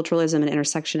multiculturalism and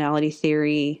intersectionality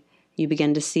theory. You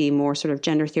begin to see more sort of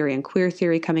gender theory and queer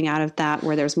theory coming out of that,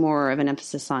 where there's more of an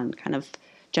emphasis on kind of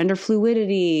gender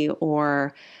fluidity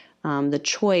or the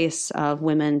choice of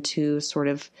women to sort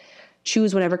of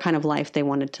choose whatever kind of life they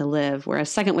wanted to live. Whereas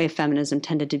second wave feminism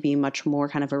tended to be much more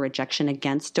kind of a rejection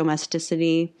against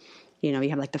domesticity. You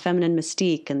have like the feminine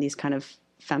mystique and these kind of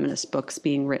feminist books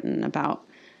being written about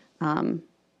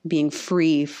being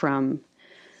free from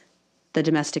the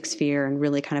domestic sphere and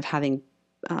really kind of having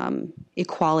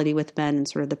equality with men in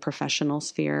sort of the professional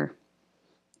sphere.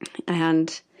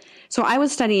 And so I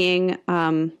was studying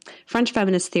French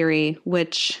feminist theory,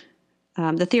 which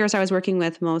the theorist I was working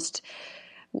with most,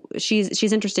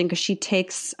 she's interesting because she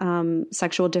takes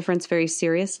sexual difference very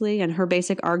seriously. And her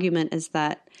basic argument is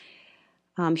that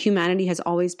humanity has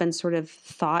always been sort of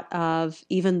thought of,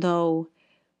 even though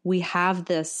we have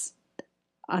this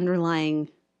underlying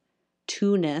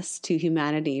two-ness to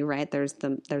humanity, right? There's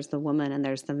the woman and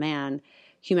there's the man.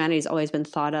 Humanity's always been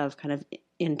thought of kind of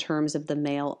in terms of the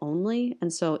male only.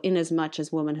 And so in as much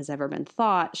as woman has ever been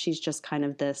thought, she's just kind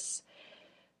of this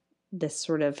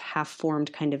sort of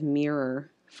half-formed kind of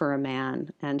mirror for a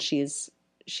man. And she's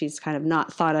kind of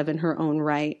not thought of in her own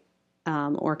right,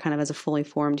 or kind of as a fully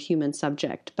formed human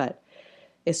subject, but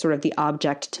is sort of the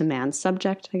object to man's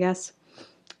subject, I guess.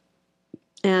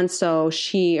 And so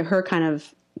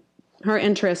her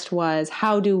interest was,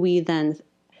 how do we then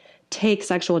take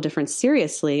sexual difference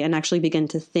seriously and actually begin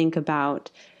to think about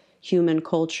human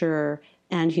culture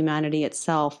and humanity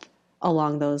itself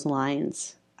along those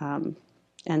lines.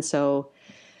 And so,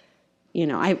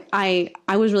 I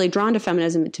was really drawn to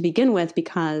feminism to begin with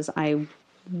because I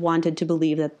wanted to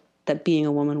believe that being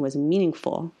a woman was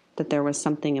meaningful, that there was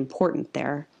something important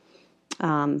there.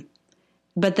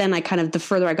 But then the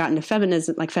further I got into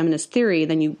feminism, like feminist theory,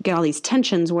 then you get all these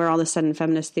tensions where all of a sudden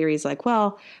feminist theory is like,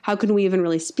 well, how can we even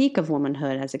really speak of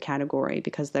womanhood as a category?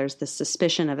 Because there's this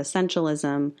suspicion of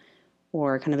essentialism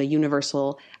or kind of a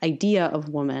universal idea of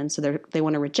woman. So they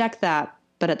want to reject that.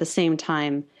 But at the same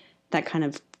time, that kind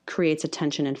of creates a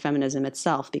tension in feminism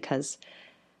itself, because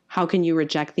how can you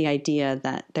reject the idea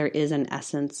that there is an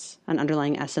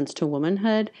underlying essence to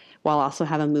womanhood, while also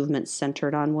have a movement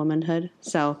centered on womanhood?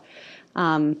 So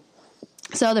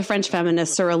the French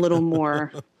feminists are a little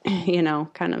more,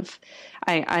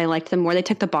 I liked them more. They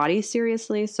took the body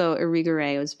seriously. So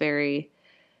Irigaray was very,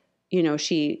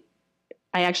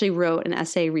 I actually wrote an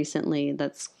essay recently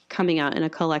that's coming out in a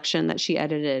collection that she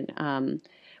edited,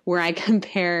 where I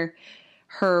compare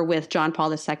her with John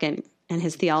Paul II and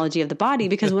his theology of the body.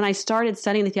 Because when I started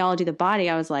studying the theology of the body,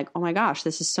 I was like, oh my gosh,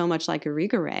 this is so much like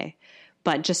Irigaray,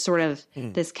 but just sort of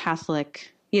this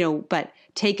Catholic, but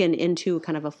taken into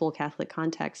kind of a full Catholic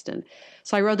context. And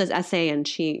so I wrote this essay, and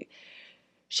she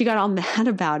got all mad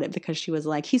about it because she was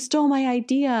like, he stole my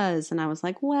ideas. And I was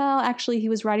like, well, actually he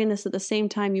was writing this at the same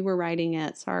time you were writing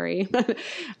it. Sorry. But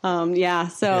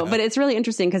it's really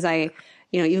interesting because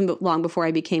even long before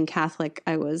I became Catholic,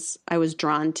 I was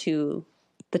drawn to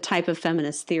the type of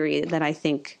feminist theory that I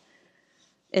think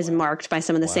is marked by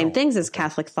some of the same things as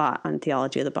Catholic thought on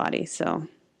theology of the body. So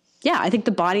yeah, I think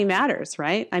the body matters,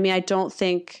 right? I mean, I do not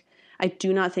think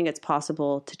it's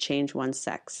possible to change one's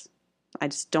sex. I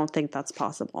just don't think that's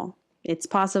possible. It's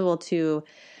possible to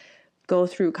go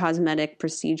through cosmetic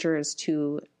procedures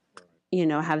to,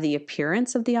 have the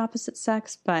appearance of the opposite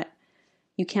sex, but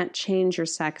you can't change your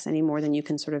sex any more than you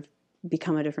can sort of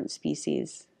become a different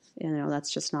species.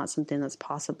 That's just not something that's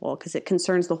possible because it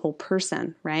concerns the whole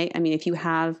person, right? I mean, if you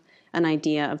have an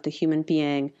idea of the human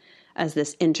being as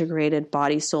this integrated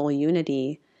body-soul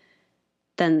unity,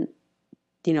 then,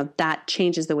 that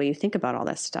changes the way you think about all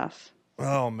this stuff.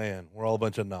 Oh, man. We're all a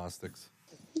bunch of Gnostics.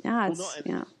 Yeah.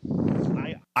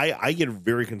 I get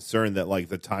very concerned that, like,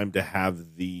 the time to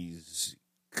have these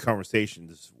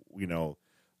conversations,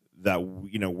 that,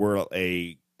 we're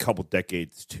a couple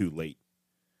decades too late.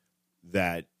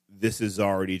 That this is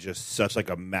already just such, like,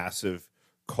 a massive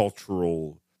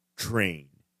cultural train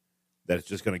that it's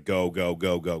just going to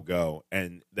go,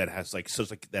 and that has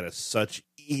such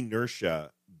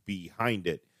inertia behind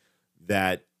it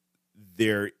that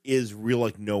there is real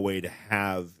no way to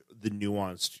have the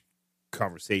nuanced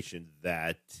conversation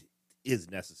that is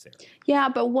necessary. Yeah,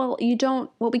 but what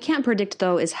we can't predict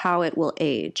though is how it will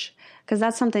age, because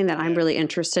that's something that I'm really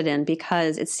interested in,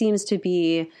 because it seems to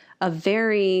be a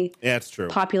very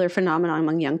popular phenomenon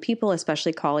among young people,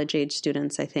 especially college age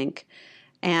students, I think.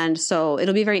 And so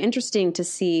it'll be very interesting to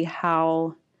see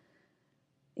how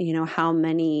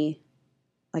many,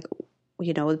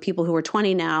 people who are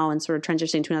 20 now and sort of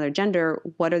transitioning to another gender,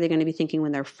 what are they going to be thinking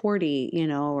when they're 40,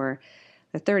 or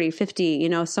they're 30,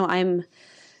 50, So I'm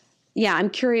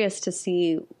curious to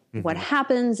see what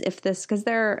happens if this, because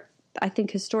I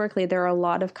think historically there are a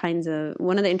lot of kinds of,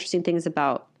 one of the interesting things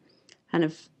about kind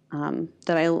of,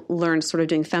 that I learned sort of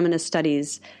doing feminist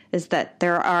studies is that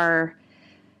there are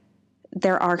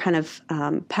kind of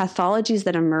pathologies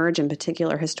that emerge in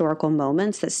particular historical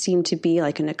moments that seem to be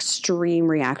like an extreme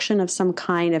reaction of some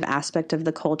kind of aspect of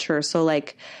the culture. So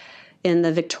like in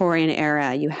the Victorian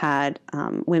era, you had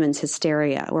women's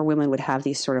hysteria, where women would have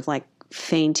these sort of like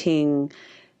fainting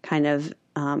kind of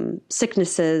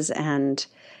sicknesses, and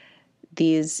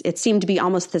it seemed to be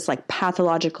almost this like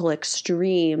pathological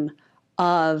extreme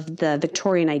of the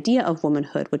Victorian idea of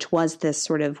womanhood, which was this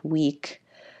sort of weak,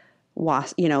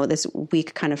 this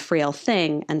weak kind of frail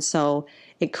thing. And so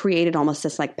it created almost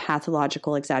this like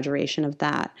pathological exaggeration of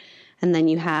that. And then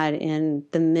you had in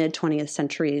the mid 20th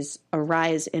centuries a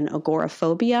rise in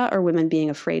agoraphobia, or women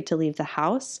being afraid to leave the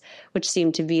house, which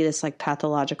seemed to be this like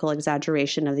pathological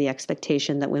exaggeration of the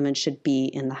expectation that women should be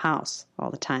in the house all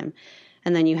the time.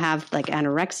 And then you have like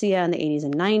anorexia in the 80s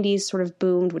and 90s sort of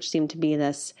boomed, which seemed to be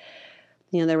this,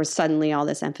 there was suddenly all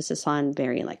this emphasis on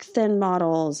very like thin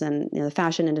models, and the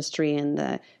fashion industry and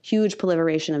the huge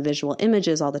proliferation of visual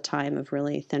images all the time of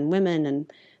really thin women, and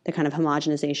the kind of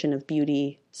homogenization of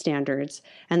beauty standards.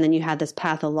 And then you had this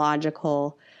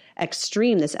pathological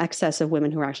extreme, this excess of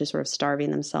women who are actually sort of starving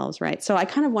themselves, right? So I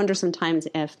kind of wonder sometimes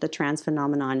if the trans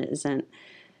phenomenon isn't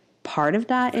part of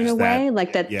that in a way,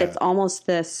 like that. That's almost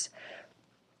this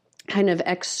kind of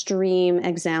extreme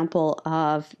example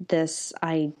of this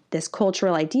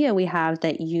cultural idea we have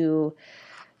that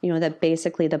that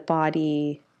basically the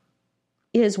body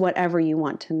is whatever you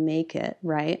want to make it,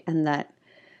 right? And that,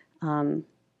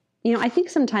 I think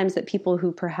sometimes that people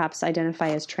who perhaps identify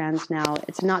as trans now,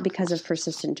 it's not because of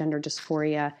persistent gender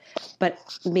dysphoria, but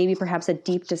maybe perhaps a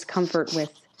deep discomfort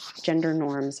with gender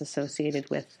norms associated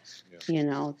with,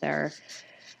 their,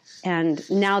 and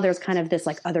now there's kind of this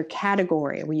like other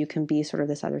category where you can be sort of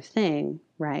this other thing,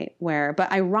 right?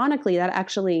 But ironically, that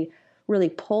actually really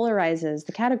polarizes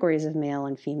the categories of male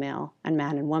and female and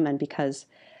man and woman, because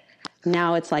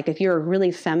now it's like, if you're a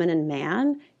really feminine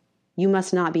man, you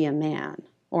must not be a man.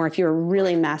 Or if you're a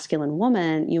really masculine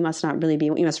woman, you must really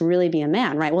be a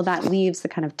man, right? Well, that leaves the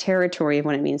kind of territory of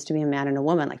what it means to be a man and a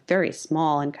woman, like very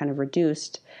small and kind of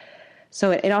reduced.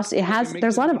 So there's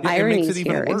a lot of ironies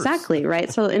here. Exactly,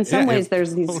 right? So in some ways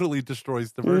there's these totally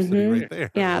destroys diversity right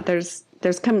there. Yeah, there's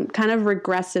kind of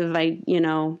regressive,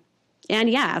 some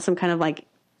kind of like,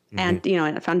 and,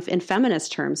 in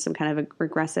feminist terms, some kind of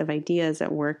regressive ideas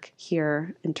at work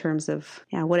here in terms of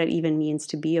what it even means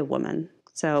to be a woman.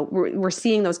 So we're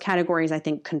seeing those categories, I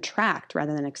think, contract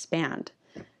rather than expand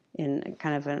in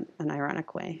kind of an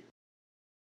ironic way.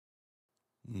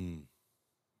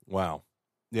 Wow.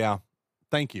 Yeah.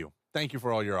 Thank you. Thank you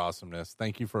for all your awesomeness.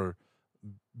 Thank you for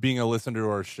being a listener to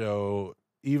our show,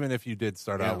 even if you did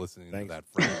start out listening to that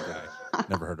Frank guy.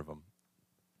 Never heard of him.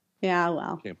 Yeah,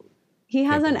 well. Can't believe it. He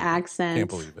has an accent. Can't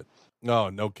believe it.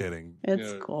 No kidding.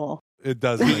 It's cool. It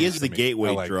does. He is the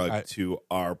gateway drug to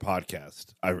our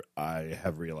podcast. I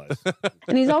have realized.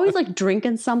 And he's always like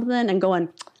drinking something and going,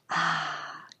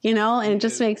 and it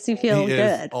just makes you feel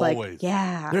good. Always. Like,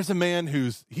 yeah. There's a man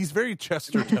he's very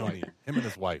Chestertonian, him and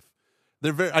his wife.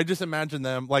 I just imagine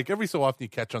them, like every so often you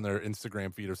catch on their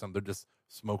Instagram feed or something, they're just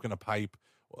smoking a pipe,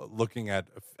 looking at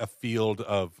a field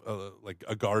of like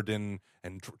a garden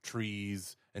and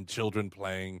trees and children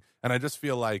playing. And I just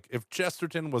feel like if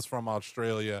Chesterton was from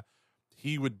Australia,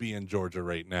 he would be in Georgia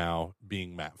right now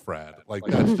being Matt Fradd. Like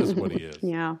that's just what he is.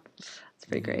 Yeah. It's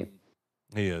pretty great.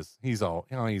 He is. He's all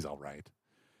right.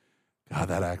 God,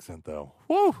 that accent though.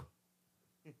 Woo.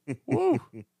 Woo.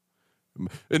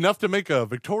 Enough to make a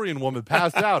Victorian woman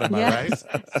pass out, am I right?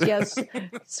 Yes.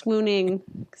 Swooning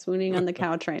on the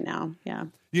couch right now. Yeah.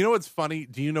 You know what's funny?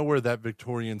 Do you know where that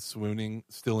Victorian swooning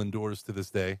still endures to this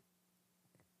day?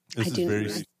 This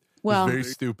is very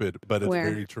stupid, but it's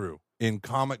very true. In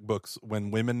comic books,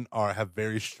 when women have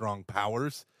very strong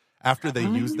powers, after they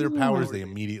use their powers, they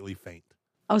immediately faint.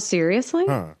 Oh, seriously?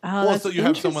 Huh. Oh, well, so you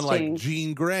have someone like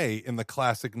Jean Grey in the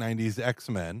classic 90s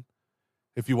X-Men.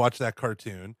 If you watch that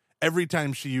cartoon, every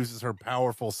time she uses her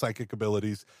powerful psychic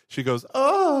abilities, she goes,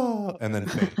 oh, and then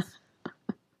faints.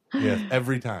 Yes,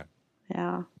 every time.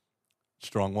 Yeah.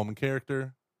 Strong woman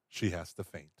character, she has to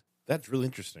faint. That's really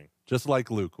interesting. Just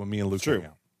like Luke, when me and Luke hang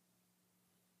out.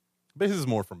 But this is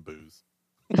more from booze.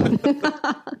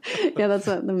 Yeah, that's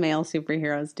what the male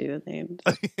superheroes do. They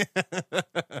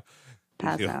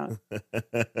pass out.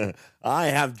 I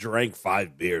have drank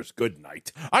 5 beers. Good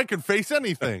night. I can face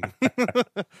anything.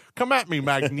 Come at me,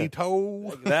 Magneto.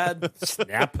 Like that.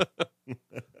 Snap.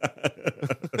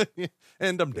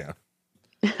 And I'm down.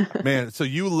 Man, so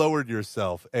you lowered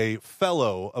yourself, a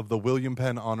fellow of the William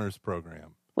Penn Honors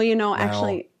Program. Well,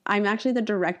 actually, I'm actually the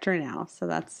director now, so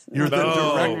that's... You're the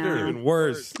director. Even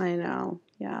worse. I know,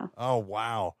 yeah. Oh,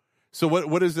 wow. So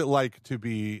what is it like to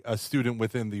be a student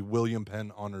within the William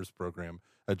Penn Honors Program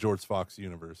at George Fox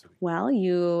University? Well,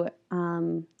 you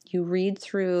read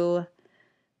through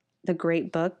the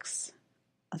great books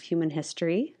of human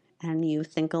history, and you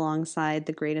think alongside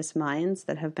the greatest minds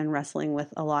that have been wrestling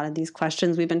with a lot of these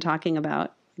questions we've been talking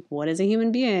about. What is a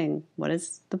human being? What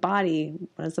is the body?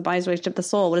 What is the body's relationship to the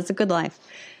soul? What is a good life?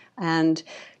 And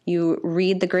you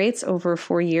read the greats over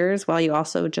 4 years while you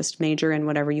also just major in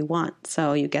whatever you want.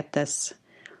 So you get this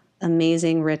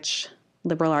amazing, rich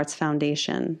liberal arts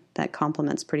foundation that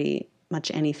complements pretty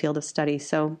much any field of study.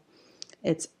 So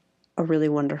it's a really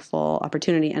wonderful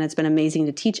opportunity, and it's been amazing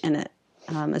to teach in it,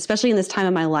 especially in this time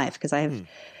of my life, because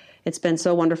it's been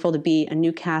so wonderful to be a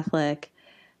new Catholic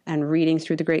and reading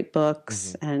through the great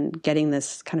books and getting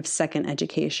this kind of second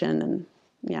education. And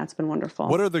yeah, it's been wonderful.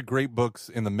 What are the great books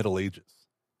in the Middle Ages?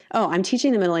 Oh, I'm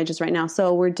teaching the Middle Ages right now.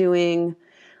 So we're doing,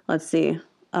 let's see.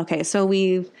 Okay, so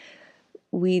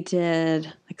we did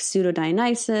like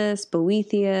Pseudo-Dionysus,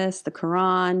 Boethius, the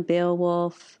Quran,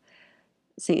 Beowulf,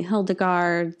 St.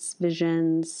 Hildegard's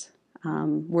visions.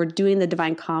 We're doing the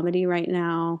Divine Comedy right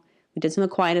now. We did some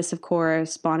Aquinas, of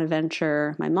course,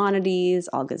 Bonaventure, Maimonides,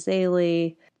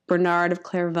 Al-Ghazali, Bernard of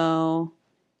Clairvaux,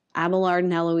 Abelard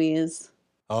and Heloise.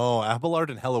 Oh, Abelard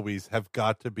and Heloise have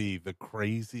got to be the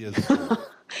craziest.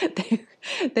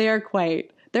 They are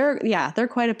quite. They're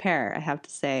quite a pair, I have to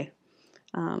say.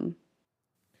 How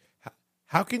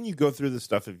can you go through this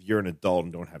stuff if you're an adult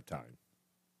and don't have time?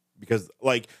 Because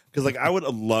I would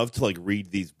love to like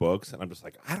read these books, and I'm just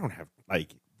like, I don't have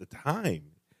like the time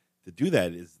to do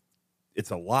that.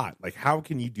 It's a lot. Like, how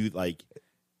can you do like?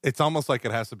 It's almost like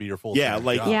it has to be your full. Yeah,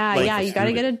 like job. You got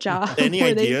to get a job. Any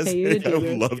where ideas? They pay you to I do would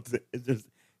it. love to. It's just,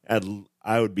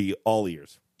 I would be all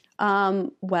ears.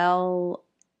 Well,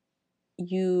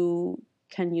 you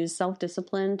can use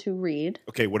self-discipline to read.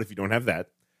 Okay, what if you don't have that?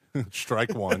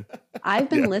 Strike one. I've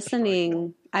been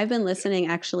listening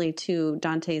actually to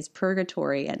Dante's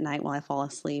Purgatory at night while I fall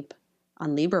asleep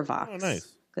on LibriVox. Oh,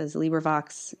 nice. Because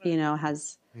LibriVox,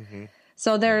 has. Mm-hmm.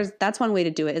 So that's one way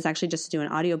to do it, is actually just to do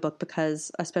an audiobook,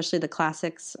 because especially the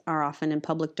classics are often in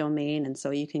public domain, and so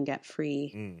you can get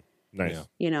free. Nice.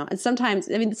 Yeah. And sometimes,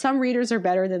 some readers are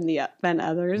better than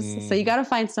others. So you got to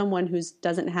find someone who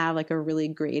doesn't have like a really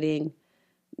grating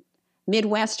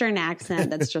Midwestern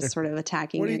accent that's just sort of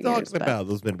attacking What are you your ears. talking about?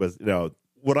 Those Midwest,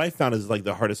 what I found is like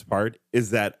the hardest part is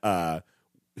that,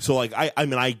 so like,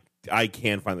 I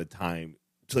can find the time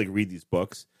to like read these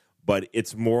books, but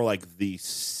it's more like the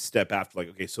step after, like,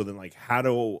 okay, so then like, how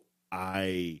do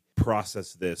I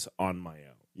process this on my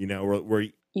own? Where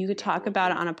You could talk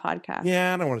about it on a podcast.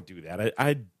 yeah, I don't want to do that.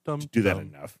 I do that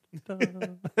enough.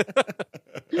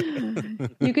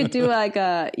 You could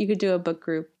do a book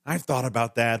group. I've thought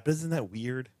about that, but isn't that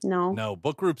weird? No. No,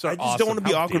 book groups are I just awesome. don't want to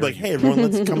be How awkward. dare Like, you. hey, everyone,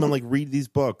 let's come and like read these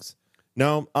books.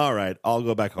 No, all right, I'll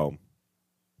go back home.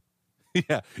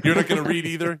 Yeah, you're not going to read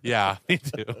either. Yeah, me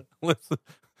too.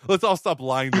 Let's all stop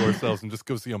lying to ourselves and just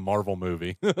go see a Marvel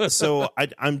movie. So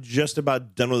I'm just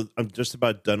about done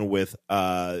with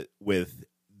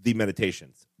the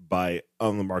Meditations by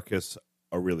Marcus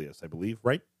Aurelius, I believe.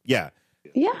 Right? Yeah.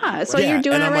 Yeah. So Yeah, you're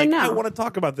doing and it I'm right like, now. I want to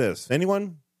talk about this.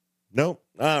 Anyone? No.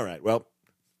 All right. Well,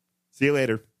 see you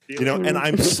later. And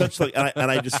I'm such like, I've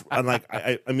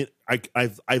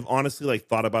honestly like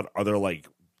thought about other like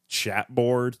chat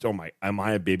boards. Oh my, am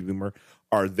I a baby boomer?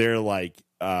 Are there like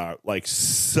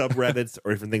subreddits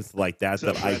or different things like that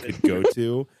I could go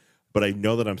to? But I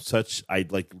know that I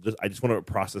just want to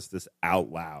process this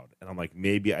out loud, and I'm like,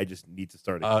 maybe I just need to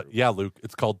start. Yeah, Luke,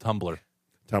 it's called Tumblr.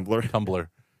 Tumblr.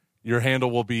 Your handle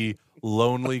will be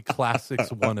Lonely Classics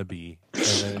Wannabe, and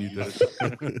then you just.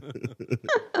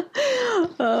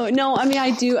 Oh no! I mean,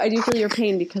 I do feel your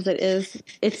pain, because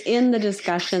it's in the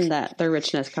discussion that the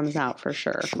richness comes out for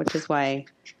sure, which is why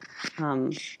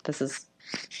this is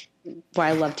why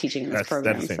I love teaching this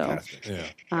program. That's so fantastic. Yeah.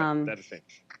 That is fantastic.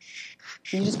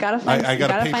 you just gotta find I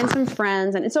gotta find some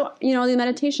friends, and so the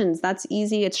meditations, that's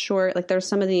easy. It's short. Like there's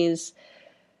some of these.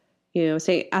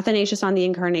 Say Athanasius on the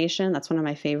Incarnation. That's one of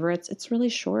my favorites. It's really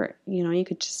short. You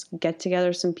could just get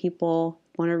together some people,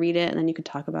 want to read it, and then you could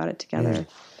talk about it together.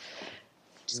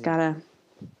 Just gotta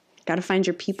find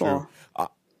your people. Sure.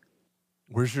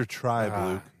 Where's your tribe,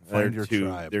 Luke? Find your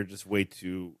tribe. They're just way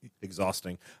too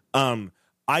exhausting.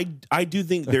 I do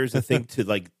think there's a thing to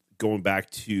like going back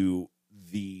to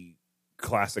the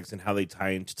classics and how they tie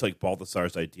into like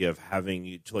Balthasar's idea of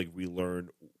having to relearn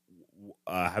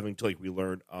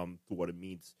what it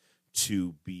means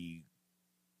to be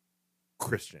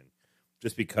Christian.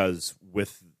 Just because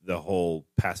with the whole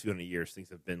past few hundred years, things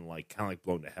have been like kind of like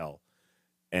blown to hell,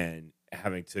 and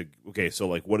having to so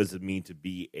like what does it mean to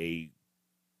be a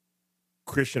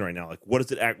Christian right now? Like what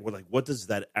does it act? What does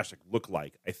that actually look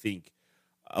like? I think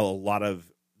a lot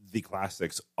of the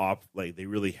classics they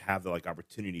really have the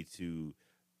opportunity to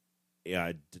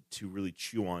really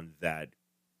chew on that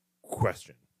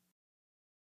question.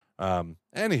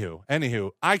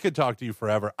 Anywho, I could talk to you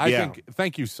forever.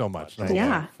 Thank you so much.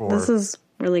 Yeah, this is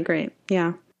really great.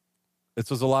 Yeah. This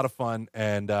was a lot of fun,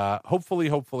 and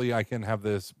hopefully I can have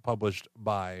this published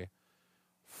by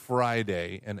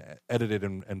Friday and edited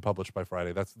and published by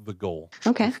Friday. That's the goal.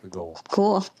 Okay. That's the goal.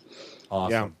 Cool.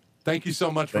 Awesome. Yeah. Thank you so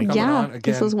much for coming on again.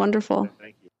 This was wonderful.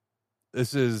 Thank you.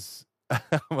 This is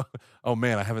oh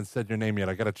man, I haven't said your name yet.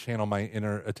 I got to channel my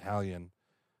inner Italian.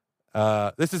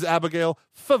 This is Abigail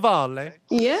Favale.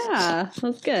 Yeah,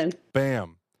 that's good.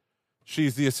 Bam.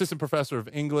 She's the assistant professor of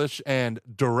English and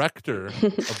director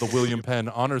of the William Penn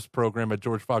Honors Program at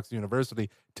George Fox University.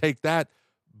 Take that,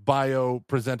 bio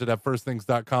presented at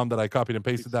firstthings.com that I copied and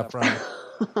pasted that from.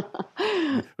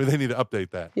 But they need to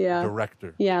update that. Yeah.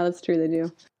 Director. Yeah, that's true. They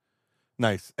do.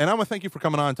 Nice. And I want to thank you for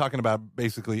coming on and talking about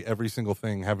basically every single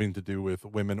thing having to do with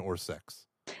women or sex.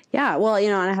 Yeah. Well,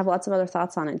 and I have lots of other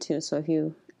thoughts on it too. So if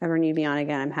you ever need me on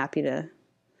again, I'm happy to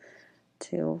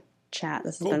chat.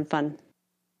 This has been fun.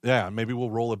 Yeah. Maybe we'll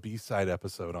roll a B-side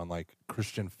episode on like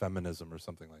Christian feminism or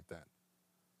something like that.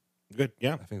 Good.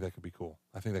 Yeah. I think that could be cool.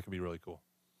 I think that could be really cool.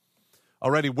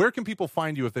 Alrighty, where can people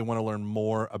find you if they want to learn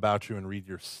more about you and read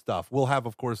your stuff? We'll have,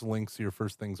 of course, links to your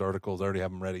First Things articles. I already have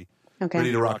them ready. Okay.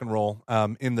 Ready to rock and roll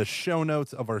in the show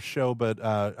notes of our show. But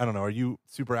I don't know, are you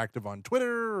super active on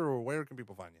Twitter or where can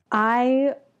people find you?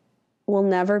 I will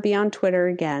never be on Twitter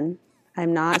again.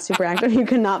 I'm not super active. You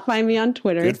cannot find me on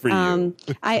Twitter. Good for you.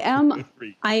 I am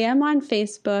on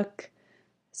Facebook.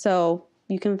 So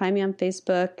you can find me on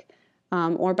Facebook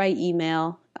or by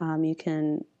email. You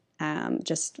can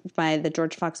just by the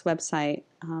George Fox website.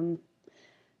 You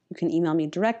can email me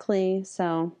directly.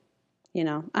 So,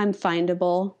 I'm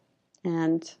findable.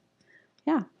 And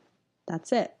yeah,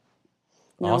 that's it.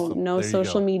 Awesome. No There you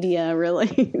social go. media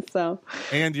really. So,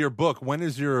 And your book, when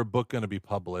is your book going to be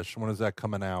published? When is that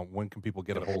coming out? When can people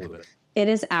get a hold of it? it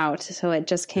is out. So it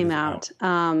just came out.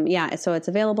 Yeah. So it's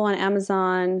available on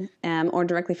Amazon or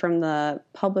directly from the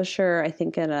publisher, I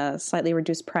think at a slightly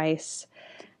reduced price.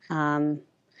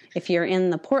 If you're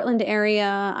in the Portland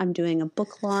area, I'm doing a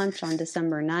book launch on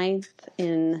December 9th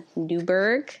in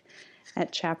Newburgh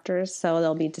at Chapters. So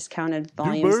there'll be discounted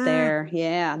volumes Newburgh? there.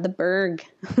 Yeah, the Berg.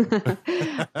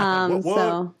 What?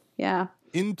 So, yeah,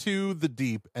 Into the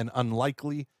Deep, an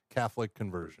unlikely Catholic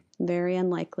conversion. very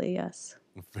unlikely, yes.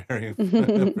 Very,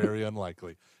 very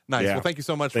unlikely. Nice. Yeah. Well, thank you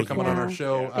so much for Thank you. coming on our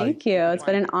show. Thank you. It's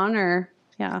been an honor.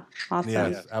 Yeah, awesome.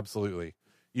 Yes, absolutely.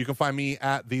 You can find me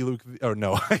at the Luke. Or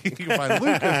no, you can find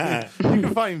Luke. You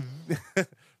can find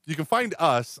you can find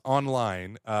us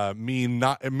online.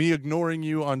 Me ignoring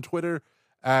you on Twitter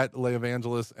at Le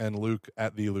Evangelist and Luke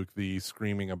at the Luke the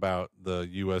screaming about the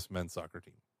U.S. men's soccer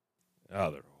team.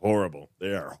 Oh, they're horrible.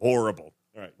 They are horrible.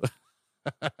 All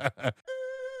right.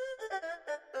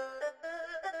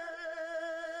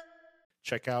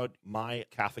 Check out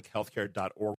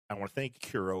mycatholichealthcare.org. I want to thank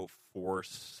Curo for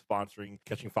sponsoring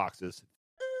Catching Foxes.